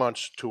 6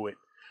 months to it.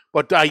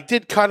 But I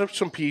did cut up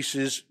some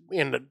pieces.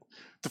 And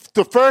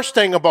the first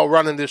thing about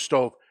running this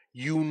stove,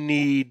 you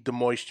need the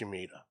moisture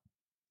meter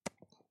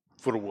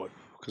for the wood,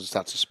 Because it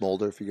starts to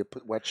smolder if you get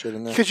put wet shit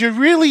in there. because you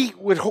really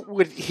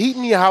with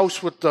heating your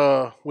house with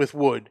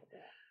wood,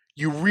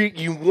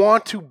 you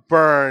want to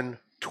burn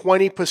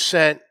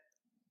 20%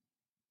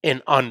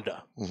 and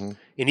under. Mhm.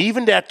 And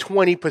even that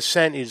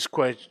 20% is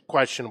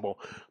questionable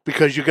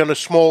because you're going to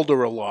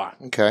smolder a lot,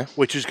 Okay,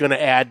 which is going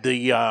to add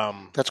the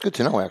that's good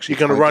to know. Actually, you're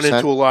going to run 20%.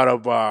 into a lot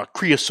of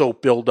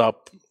creosote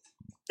buildup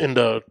in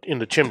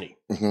the chimney,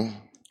 Mhm.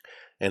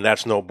 and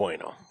that's no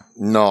bueno.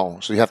 No,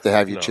 so you have to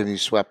have your No. chimney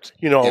swept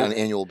You know, on an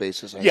annual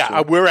basis. I Yeah,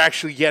 assume. we're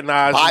actually getting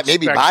ours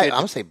maybe inspected. I'm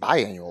gonna say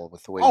biannual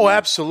with the way. Oh, you-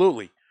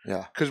 absolutely,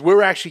 Yeah. because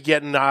we're actually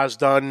getting ours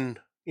done,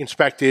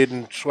 inspected,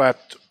 and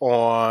swept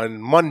on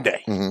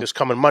Monday, Mhm. this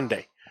coming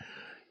Monday,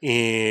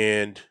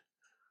 and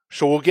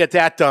so we'll get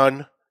that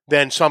done.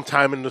 Then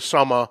sometime in the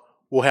summer,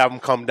 we'll have them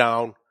come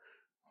down,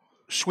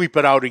 sweep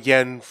it out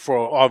again for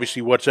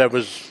obviously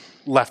whatever's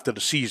left of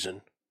the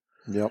season.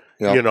 Yep.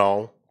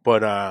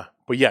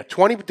 But yeah,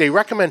 20. They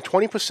recommend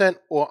 20%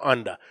 or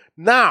under.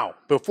 Now,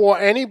 before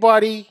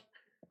anybody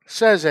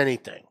says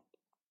anything,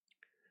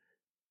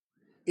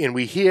 and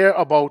we hear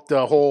about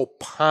the whole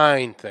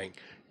pine thing,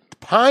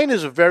 pine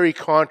is a very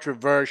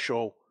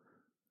controversial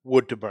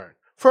wood to burn.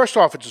 First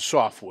off, it's a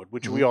softwood,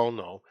 which we all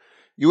know.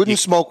 You wouldn't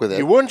smoke with it.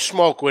 You wouldn't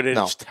smoke with it.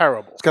 No. It's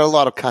terrible. It's got a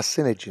lot of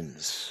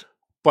carcinogens.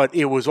 But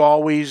it was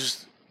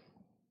always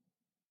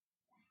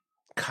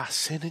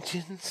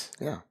carcinogens.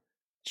 Yeah,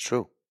 it's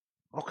true.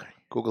 Okay.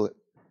 Google it.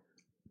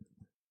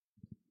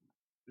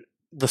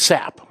 The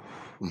sap.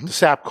 Mhm. The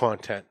sap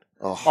content.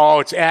 Oh, Oh,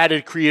 it's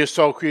added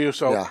creosote.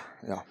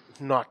 yeah.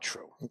 Not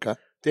true. Okay.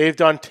 They've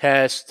done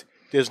tests.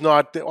 There's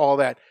not all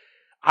that.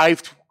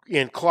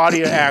 And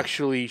Claudia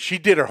actually, she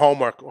did her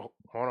homework. Oh,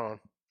 hold on.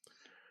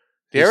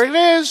 There it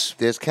is.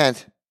 There's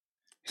Kent.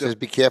 He says,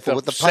 "Be careful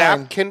with the sap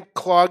pine." can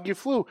clog your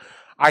flue.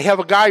 I have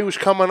a guy who's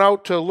coming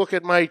out to look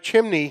at my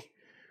chimney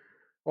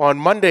on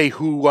Monday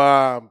who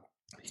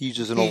He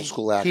uses an old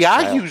school axe. he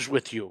argues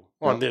with you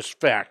on this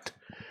fact.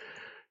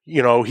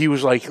 He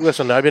was like,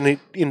 "Listen, I've been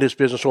in this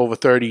business over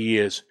 30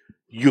 years.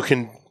 You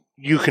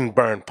can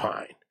burn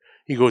pine."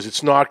 He goes,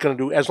 "It's not going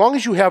to do as long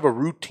as you have a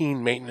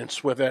routine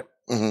maintenance with it.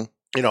 Mhm.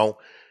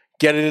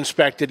 Get it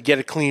inspected, get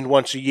it cleaned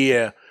once a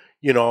year.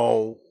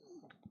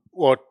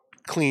 Or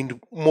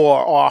cleaned more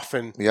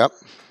often. Yep.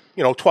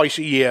 Twice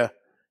a year.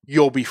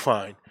 You'll be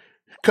fine."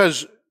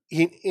 Because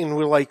and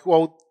we're like,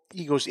 well,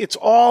 he goes, it's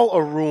all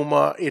a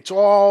rumor. It's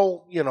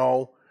all,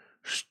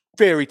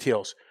 fairy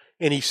tales.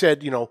 And he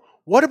said,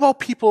 what about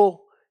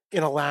people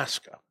in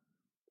Alaska?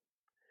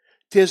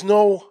 There's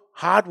no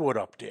hardwood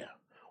up there,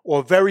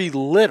 or very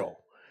little.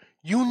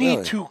 You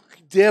need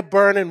they're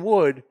burning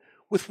wood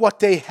with what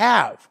they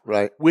have,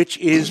 Right. which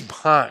is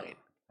pine.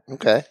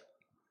 Okay.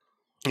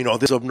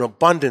 There's an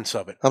abundance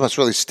of it. That must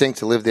really stink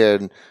to live there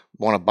and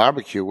want to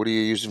barbecue. What are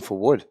you using for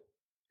wood?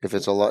 If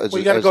it's a lot, Well,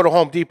 you got to go to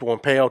Home Depot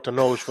and pay out the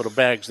nose for the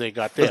bags they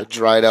got there.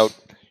 dried out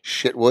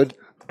shit wood.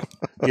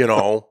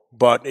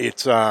 But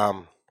it's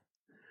But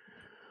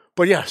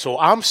yeah, so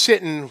I'm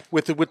sitting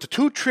with the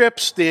 2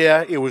 trips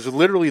there. It was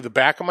literally the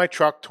back of my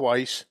truck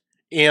twice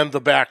and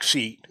the back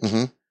seat.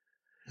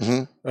 Mm-hmm.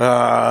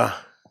 Mm-hmm.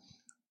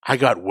 I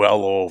got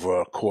well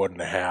over a cord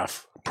and a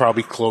half,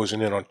 probably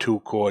closing in on 2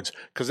 cords.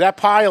 Because that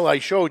pile I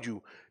showed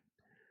you,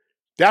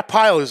 that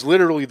pile is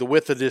literally the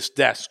width of this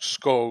desk.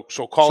 So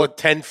call it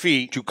 10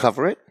 feet. Did you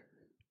cover it?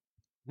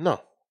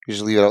 No. You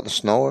just leave it out in the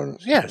snow? Or?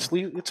 Yeah,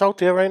 it's out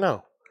there right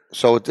now.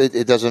 So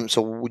it doesn't.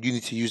 So would you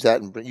need to use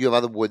that? And you have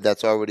other wood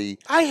that's already.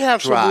 I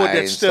have some wood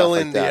that's still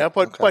in there,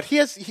 but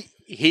here's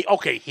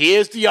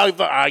here's the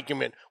other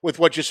argument with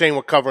what you're saying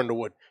with covering the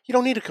wood. You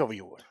don't need to cover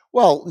your wood.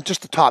 Well,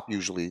 just the top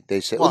usually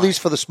they say. Why? At least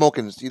for the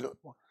smoking.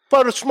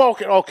 For the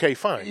smoking, okay,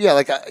 fine. Yeah,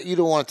 like you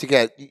don't want it to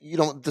get.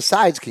 The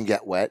sides can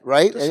get wet,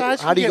 right? The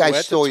sides How do you can get guys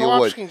wet. store The your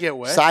wood? tops can get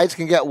wet. Sides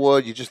can get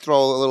wood. You just throw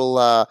a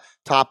little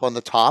top on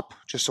the top,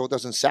 just so it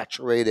doesn't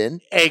saturate in.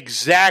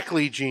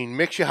 Exactly, Gene.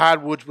 Mix your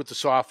hardwoods with the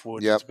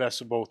softwoods. Yep. It's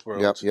best of both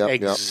worlds. Yep.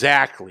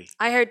 Exactly.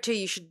 I heard too.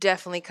 You should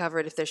definitely cover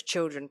it if there's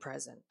children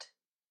present.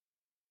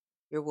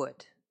 Your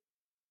wood.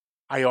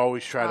 I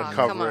always try to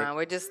cover come on, it.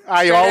 we're just.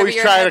 I straight always over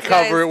your try to heads,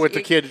 cover guys. it with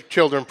the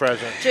children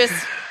present. Just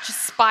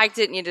spiked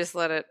it and you just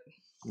let it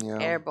Yeah.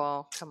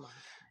 airball. Come on.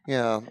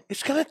 Yeah.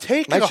 It's gonna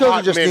take My a children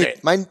hot just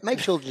minute. need my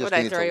children just Would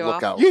I need throw to you look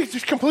off? out. You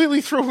just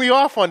completely threw me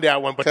off on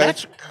that one, but Okay.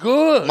 that's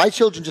good. My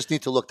children just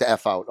need to look the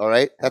F out, all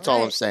right? That's all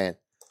I'm right. saying.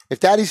 If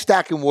Daddy's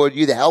stacking wood,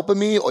 you're either helping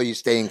me or you're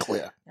staying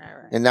clear. All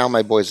right. And now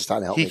my boys are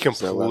starting to help He me. 'cause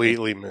they're 11.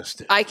 completely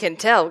missed it. I can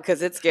tell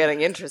because it's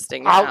getting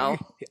interesting now.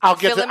 I'll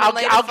get Fill the, him in I'll,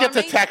 later I'll for get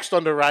the me? text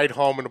on the ride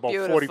home in about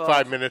Beautiful.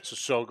 45 minutes or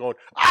so going,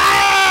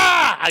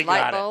 I Light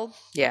got it. bulb.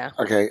 Yeah.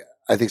 Okay,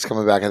 I think it's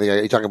coming back. I think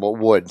you're talking about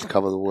wood.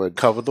 Cover the wood.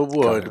 Cover the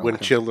wood Got it, when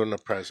okay. children are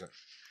present.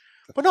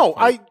 But no,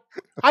 I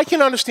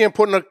can understand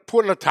putting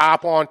a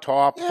top on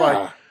top,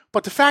 Yeah.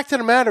 but the fact of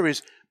the matter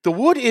is the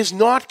wood is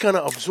not going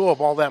to absorb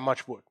all that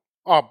much wood,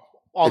 all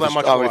If that it's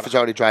much already- water. If it's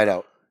already dried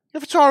out.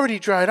 If it's already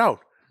dried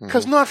out.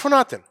 Because not for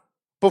nothing.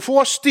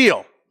 Before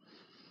steel,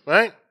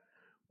 right?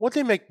 What'd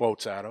they make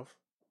boats out of?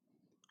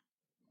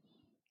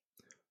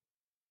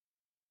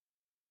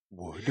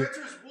 Wood.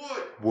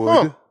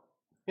 Huh.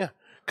 Yeah,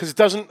 because it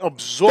doesn't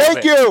absorb Thank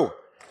it. you.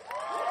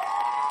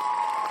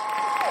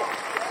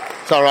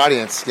 It's our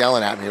audience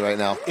yelling at me right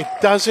now. It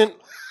doesn't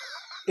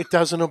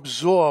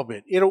absorb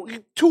it. It'll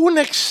to an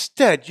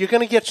extent. You're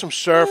going to get some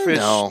surface,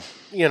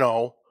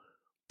 No.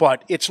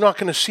 but it's not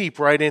going to seep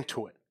right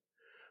into it.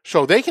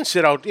 So they can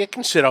sit out. It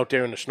can sit out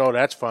there in the snow.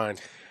 That's fine.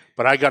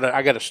 But I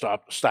gotta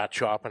start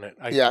chopping it.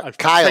 I've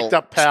Kyle, picked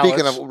up pallets.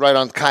 speaking of right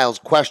on Kyle's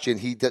question,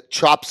 he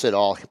chops it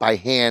all by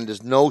hand.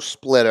 There's no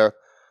splitter.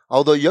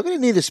 Although you're going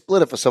to need a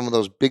splitter for some of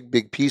those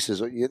big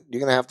pieces. You're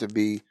going to have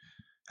to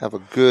have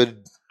a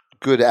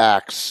good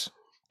axe.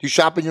 Do you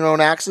sharpen your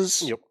own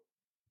axes? Yep.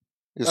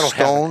 Is I don't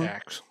stone? have an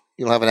axe.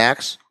 You don't have an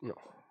axe? No.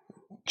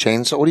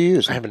 Chainsaw? What do you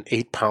use? I have an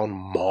 8-pound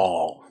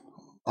maul.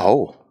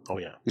 Oh. Oh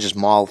yeah. You just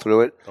maul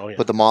through it? Oh yeah.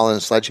 Put the maul in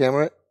and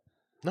sledgehammer it?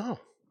 No.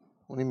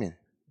 What do you mean?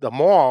 The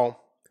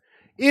maul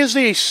is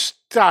a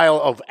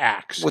style of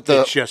axe. With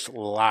it's just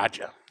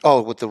larger.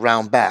 Oh, with the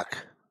round back.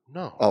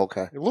 No. Oh,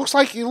 okay. It looks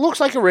like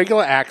a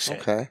regular axe head,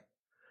 Okay.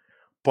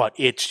 but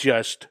it's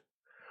just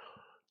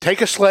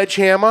take a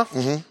sledgehammer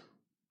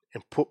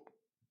Mm-hmm.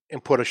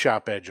 and put a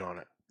sharp edge on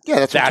it. Yeah,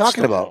 that's what I'm That's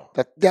talking the about.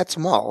 maul. That's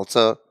maul. It's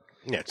a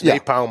Yeah, it's Yeah. an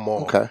 8-pound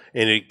maul. Okay.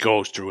 And it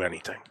goes through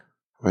anything.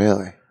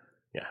 really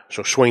Yeah.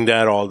 So swing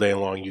that all day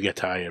long. You get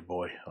tired,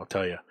 boy. I'll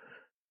tell you.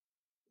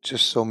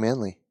 just so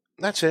manly.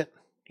 That's it.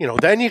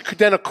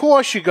 Then of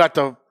course I got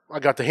the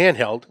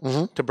handheld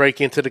Mm-hmm. to break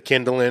into the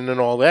kindling and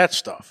all that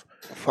stuff.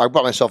 I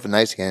bought myself a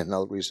nice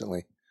handheld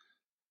recently.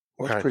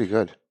 Works Okay. pretty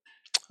good.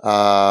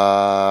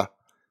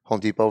 Home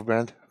Depot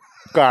brand.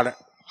 Got it.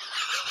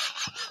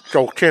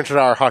 So chances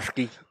are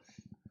Husky.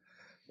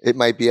 It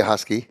might be a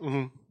Husky,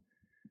 Mm-hmm.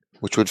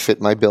 which would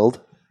fit my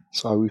build.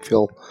 So we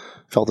felt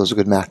it was a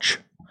good match.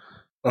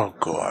 Oh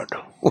God.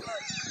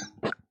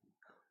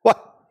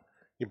 What?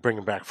 You're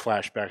bringing back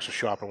flashbacks of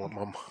shopping with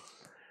Mom.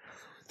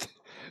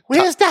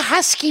 Where's the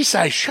Husky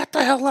size? Shut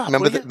the hell up.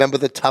 Remember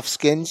the tough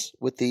skins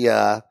with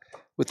the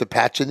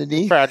patch in the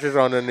knee? patches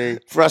on the knee?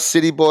 For us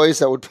city boys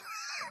that would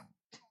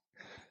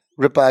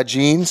rip our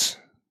jeans.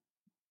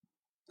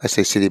 I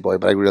say city boy,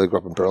 but I really grew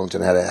up in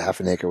Burlington. I had a half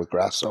an acre with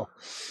grass, so.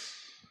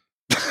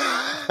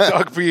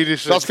 Doug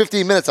Peterson So it's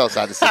 15 minutes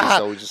outside the city,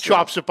 so we just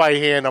chops it by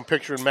hand. I'm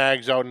picturing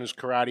Mags out in his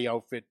karate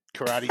outfit,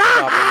 karate chopping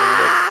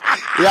the wood.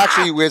 He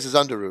actually wears his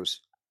underoos.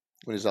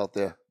 when he's out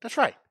there. That's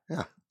right.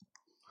 Yeah.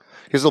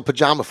 His little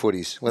pajama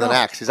footies with an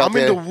axe. He's out I'm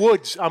there. in the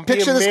woods. I'm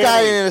Picture being this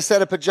guy in a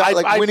set of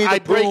pajamas, like Winnie the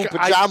Pooh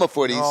pajama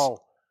footies. No,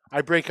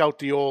 I break out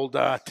the old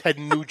Ted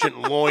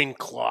Nugent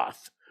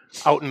loincloth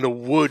out in the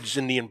woods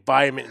in the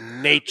environment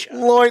and nature.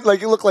 Lloyd,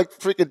 like you look like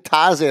freaking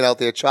Tarzan out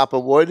there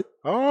chopping wood.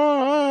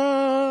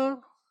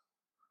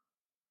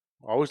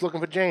 Always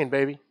looking for Jane,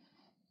 baby.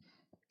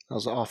 That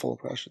was an awful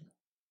impression.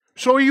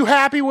 So are you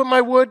happy with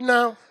my wood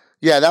now?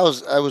 Yeah, that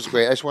was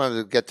great. I just wanted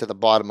to get to the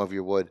bottom of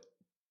your wood.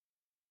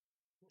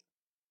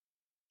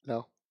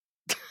 No?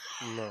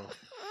 No.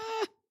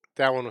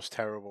 That one was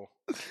terrible.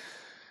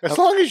 As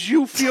long as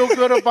you feel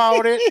good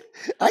about it.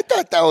 I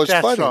thought that was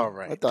that's funny. All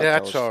right.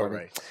 That's all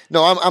right.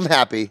 No, I'm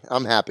happy.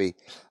 I'm happy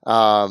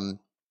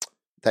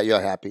that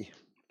you're happy.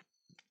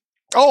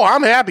 Oh,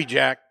 I'm happy,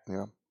 Jack.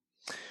 Yeah.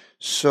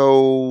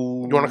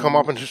 So... You want to come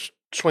up and just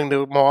swing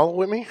the mall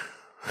with me?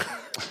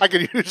 I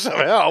could use some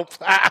help.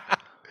 I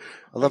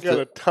love got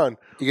a ton.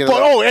 You're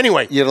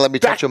Anyway. going to let me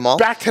touch them all?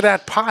 Back to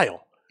that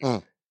pile.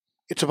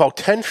 It's about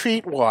 10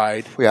 feet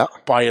wide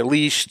by at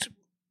least,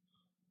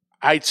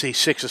 I'd say,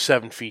 6 or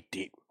 7 feet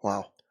deep.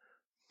 Wow.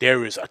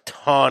 There is a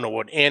ton of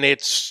wood. And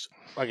it's,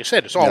 like I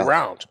said, it's all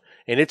round.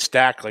 And it's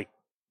stacked like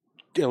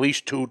at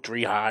least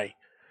 2-3 high.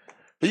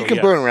 But you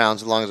can burn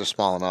rounds as long as they're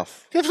small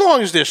enough. As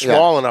long as they're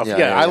small enough.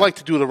 Yeah, I like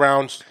to do the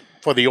rounds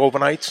for the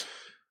overnights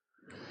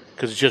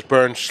because it just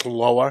burns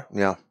slower.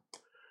 Yeah.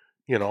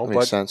 You know,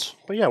 makes sense.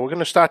 But yeah, we're going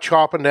to start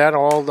chopping that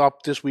all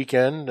up this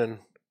weekend and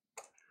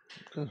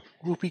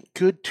we'll be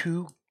good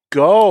to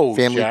go.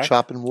 Family Jack.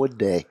 chopping wood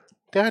day.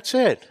 That's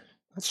it.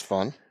 That's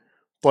fun.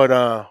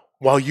 But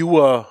while you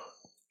were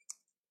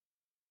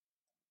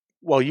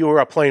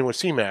playing with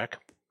C-Mac,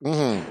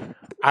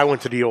 I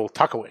went to the old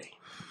Tuckaway.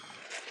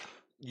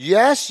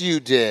 Yes, you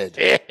did.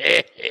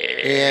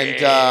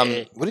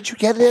 And what did you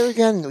get there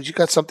again? You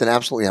got something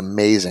absolutely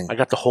amazing. I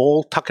got the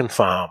whole Tuckin'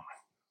 Farm.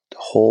 The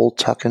whole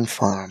Tuckin'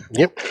 Farm.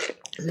 Yep.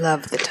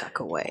 Love the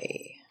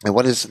Tuckaway. And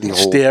what is the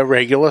it's whole... their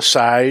regular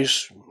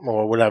size,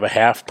 or whatever,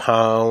 1/2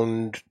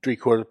 pound,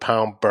 3/4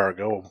 pound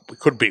burger. Or it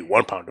could be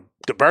 1 pound.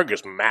 The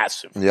burger's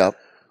massive. Yep.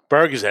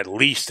 Burger's at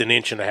least 1.5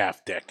 inches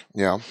thick.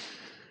 Yeah.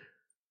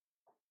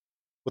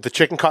 With the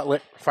chicken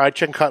cutlet, fried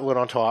chicken cutlet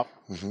on top.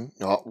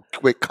 Oh,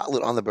 wait,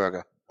 cutlet on the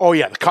burger. Oh,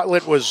 yeah. The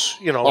cutlet was,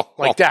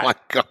 like that. Oh, my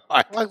God.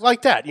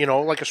 Like that,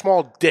 like a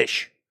small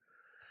dish,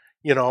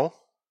 So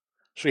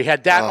you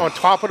had that on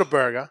top of the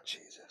burger.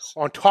 Jesus.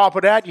 On top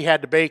of that, you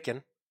had the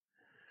bacon,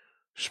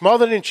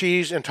 smothered in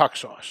cheese and tuck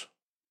sauce.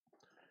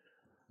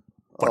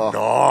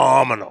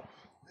 Phenomenal.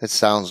 It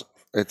sounds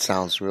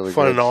really good.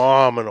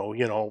 Phenomenal.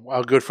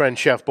 Our good friend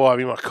Chef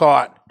Bobby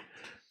McCart,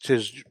 it's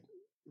his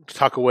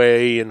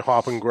Tuckaway and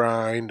Hop and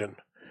Grind, and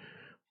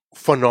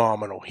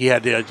phenomenal. He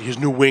had his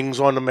new wings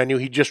on the menu.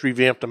 He just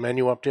revamped the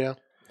menu up there.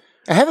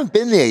 I haven't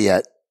been there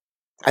yet.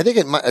 I think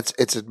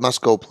it's a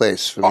must-go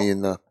place for me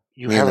and the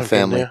family.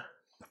 Been there?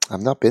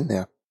 I've not been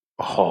there.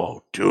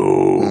 Oh,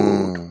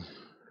 dude.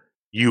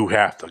 You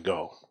have to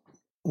go.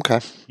 Okay.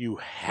 You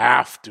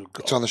have to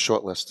go. It's on the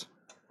short list.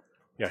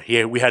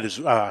 Yeah, we had his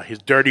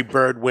Dirty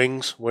Bird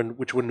wings,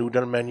 which were new to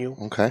the menu.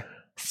 Okay.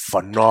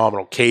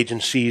 Phenomenal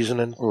Cajun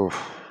seasoning.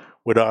 Oof.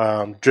 With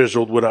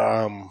drizzled with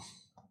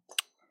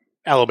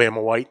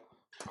Alabama white.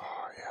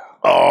 Oh yeah.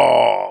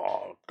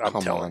 Oh,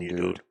 I'm telling you,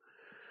 dude.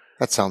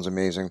 That sounds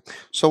amazing.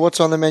 So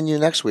what's on the menu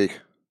next week?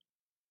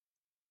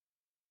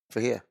 For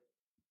here.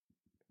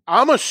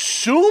 I'm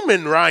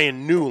assuming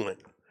Ryan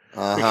Newland.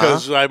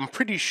 Because I'm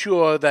pretty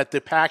sure that the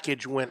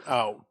package went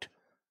out.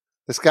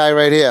 This guy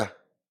right here.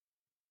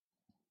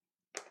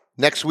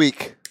 Next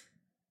week.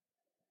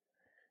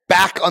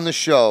 Back on the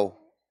show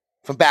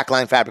from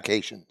Backline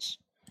Fabrications.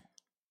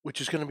 Which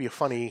is going to be a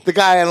funny... The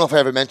guy, I don't know if I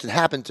ever mentioned,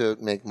 happened to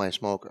make my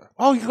smoker.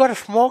 Oh, you got a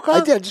smoker?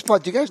 I did. I just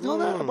bought... Do you guys know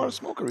that? I bought a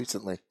smoker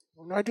recently.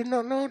 I did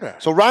not know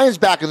that. So Ryan's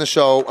back on the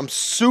show. I'm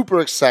super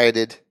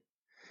excited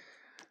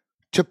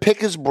to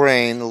pick his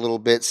brain a little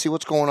bit, see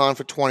what's going on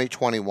for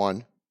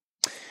 2021.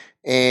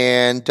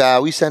 And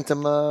we sent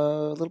him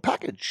a little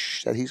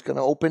package that he's going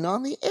to open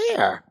on the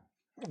air.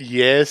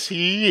 Yes,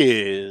 he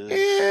is.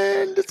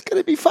 And it's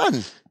going to be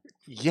fun.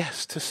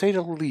 Yes, to say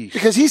the least.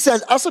 Because he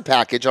sent us a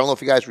package, I don't know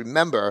if you guys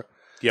remember,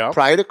 yep.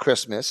 prior to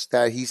Christmas,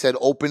 that he said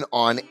open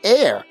on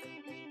air.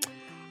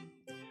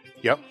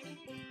 Yep.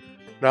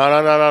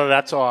 No,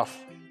 that's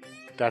off.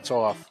 That's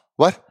off.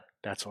 What?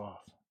 That's off.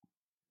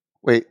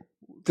 Wait,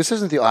 this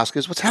isn't the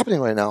Oscars. What's happening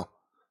right now?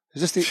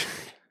 Is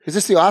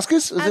this the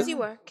Oscars? As you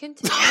were.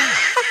 Continue.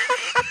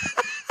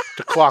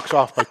 The clock's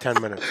off by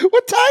 10 minutes.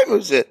 What time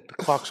is it? The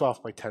clock's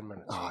off by 10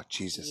 minutes. Oh,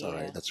 Jesus. Yeah. All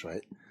right, that's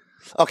right.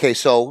 Okay,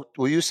 so what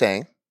were you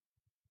saying?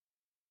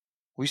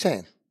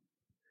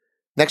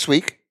 Next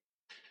week,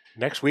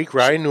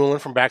 Ryan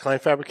Newland from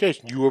Backline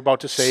Fabrication. You were about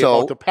to say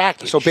about the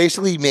package. So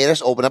basically, he made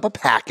us open up a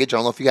package. I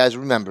don't know if you guys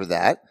remember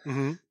that,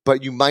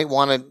 but you might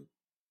want to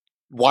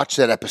watch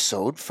that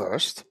episode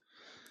first.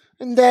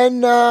 And then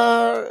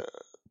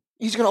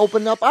he's going to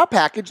open up our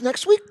package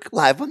next week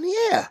live on the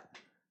air.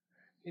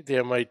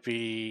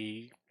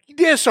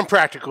 There's some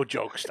practical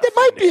jokes. There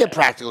might be a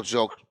practical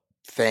joke.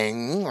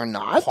 thing or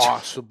not.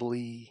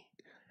 Possibly.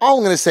 All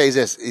I'm going to say is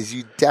this, is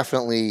you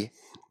definitely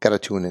got to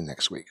tune in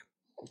next week.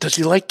 Does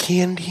he like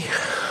candy?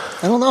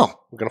 I don't know.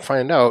 We're going to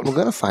find out. We're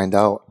going to find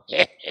out.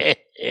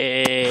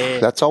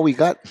 That's all we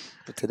got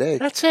for today.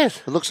 That's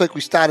it. It looks like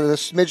we started a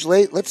smidge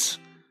late. Let's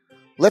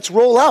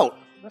roll out.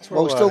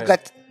 roll we still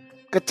out.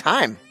 got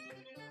time.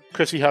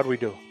 Chrissy, how'd we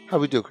do? How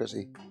we do,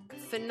 Chrissy?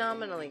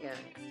 Phenomenally good.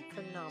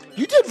 Phenomenal.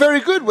 You did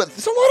very good with.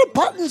 There's a lot of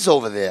buttons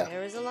over there.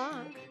 There is a lot.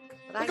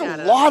 But Like I got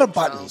a it lot under of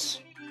control. buttons.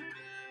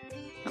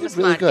 I'm You a did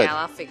really smart good. gal.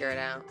 I'll figure it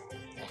out.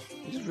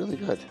 You did really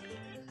good.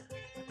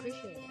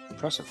 Appreciate it.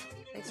 Impressive.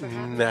 Thanks for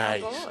having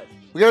Nice. me on board.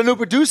 We got a new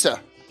producer.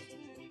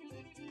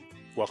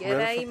 Welcome,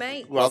 G'day,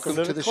 mate. Welcome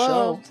to the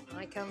club. show.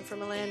 I come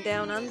from a land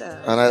down under.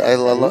 And I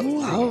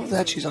love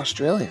that she's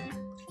Australian.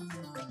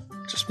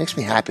 Just makes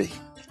me happy.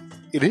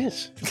 It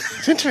is.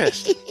 It's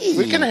interesting.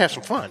 We're going to have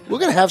some fun. We're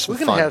gonna have some We're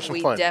gonna fun. have some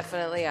We fun.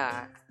 definitely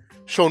are.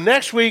 So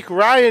next week,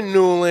 Ryan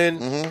Newland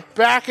Mm-hmm.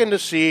 back in the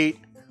seat.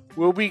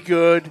 We'll be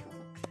good.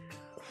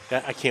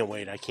 I can't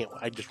wait.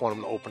 I just want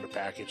him to open the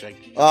package. I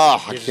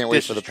can't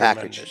wait for the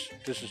package. tremendous.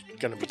 This is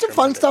going to be Put some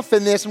fun tremendous. stuff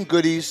in there, some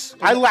goodies.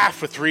 I laughed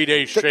for 3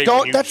 days straight. when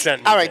Don't. you That's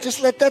sent me all right. this.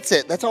 That's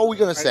it. That's all we're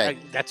gonna say.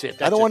 That's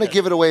it. I don't want to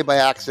give it away by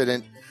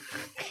accident.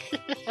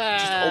 Just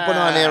open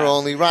on air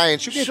only. Ryan,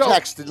 shoot me a So-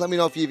 text and let me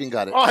know if you even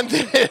got it. On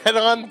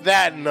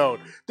that note,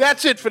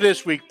 that's it for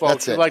this week,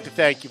 folks. That's We'd it. like to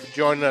thank you for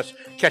joining us.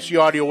 Catch the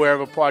audio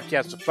wherever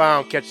podcasts are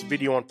found. Catch the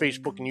video on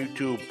Facebook and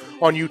YouTube.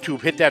 On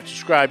YouTube, hit that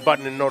subscribe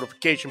button and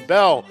notification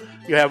bell.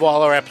 You have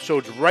all our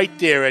episodes right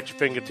there at your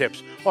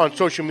fingertips. On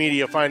social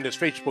media, find us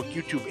Facebook,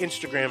 YouTube,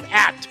 Instagram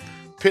at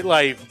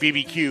PitLife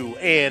BBQ,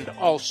 and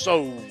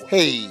also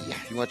Hey,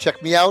 you want to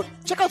check me out?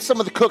 Check out some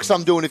of the cooks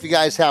I'm doing if you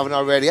guys haven't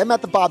already. I'm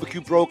at the Barbecue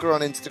Broker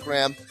on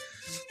Instagram,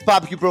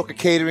 Barbecue Broker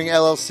Catering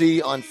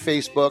LLC on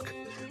Facebook.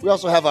 We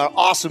also have our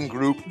awesome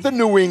group, the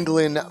New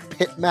England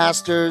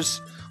Pitmasters,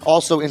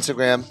 also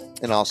Instagram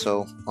and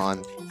also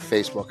on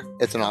Facebook.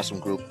 It's an awesome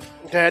group.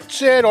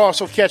 that's it.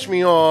 Also, catch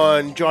me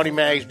on Johnny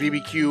Mag's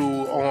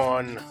BBQ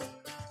on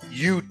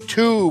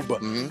YouTube.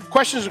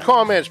 Questions and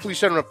comments, please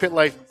send them to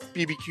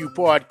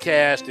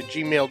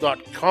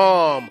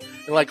pitlifebbqpodcast@gmail.com.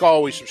 And like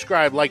always,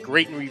 subscribe, like,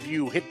 rate, and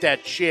review. Hit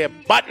that share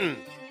button.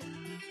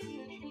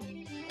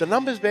 The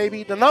numbers,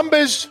 baby. The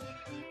numbers.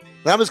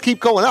 The numbers keep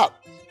going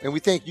up, and we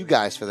thank you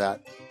guys for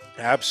that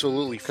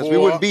Absolutely. because we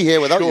wouldn't be here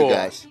without you sure.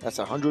 guys. That's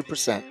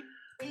 100%.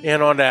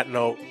 And on that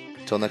note,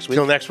 Till next week.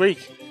 till next week,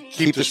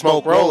 keep the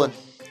smoke rolling.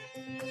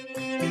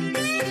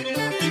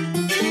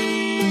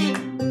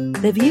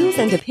 The views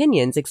and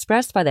opinions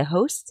expressed by the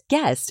hosts,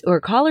 guests, or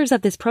callers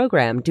of this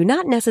program do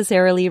not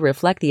necessarily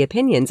reflect the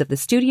opinions of the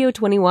Studio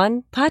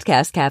 21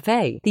 Podcast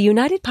Cafe, the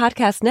United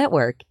Podcast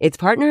Network, its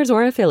partners,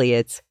 or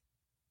affiliates.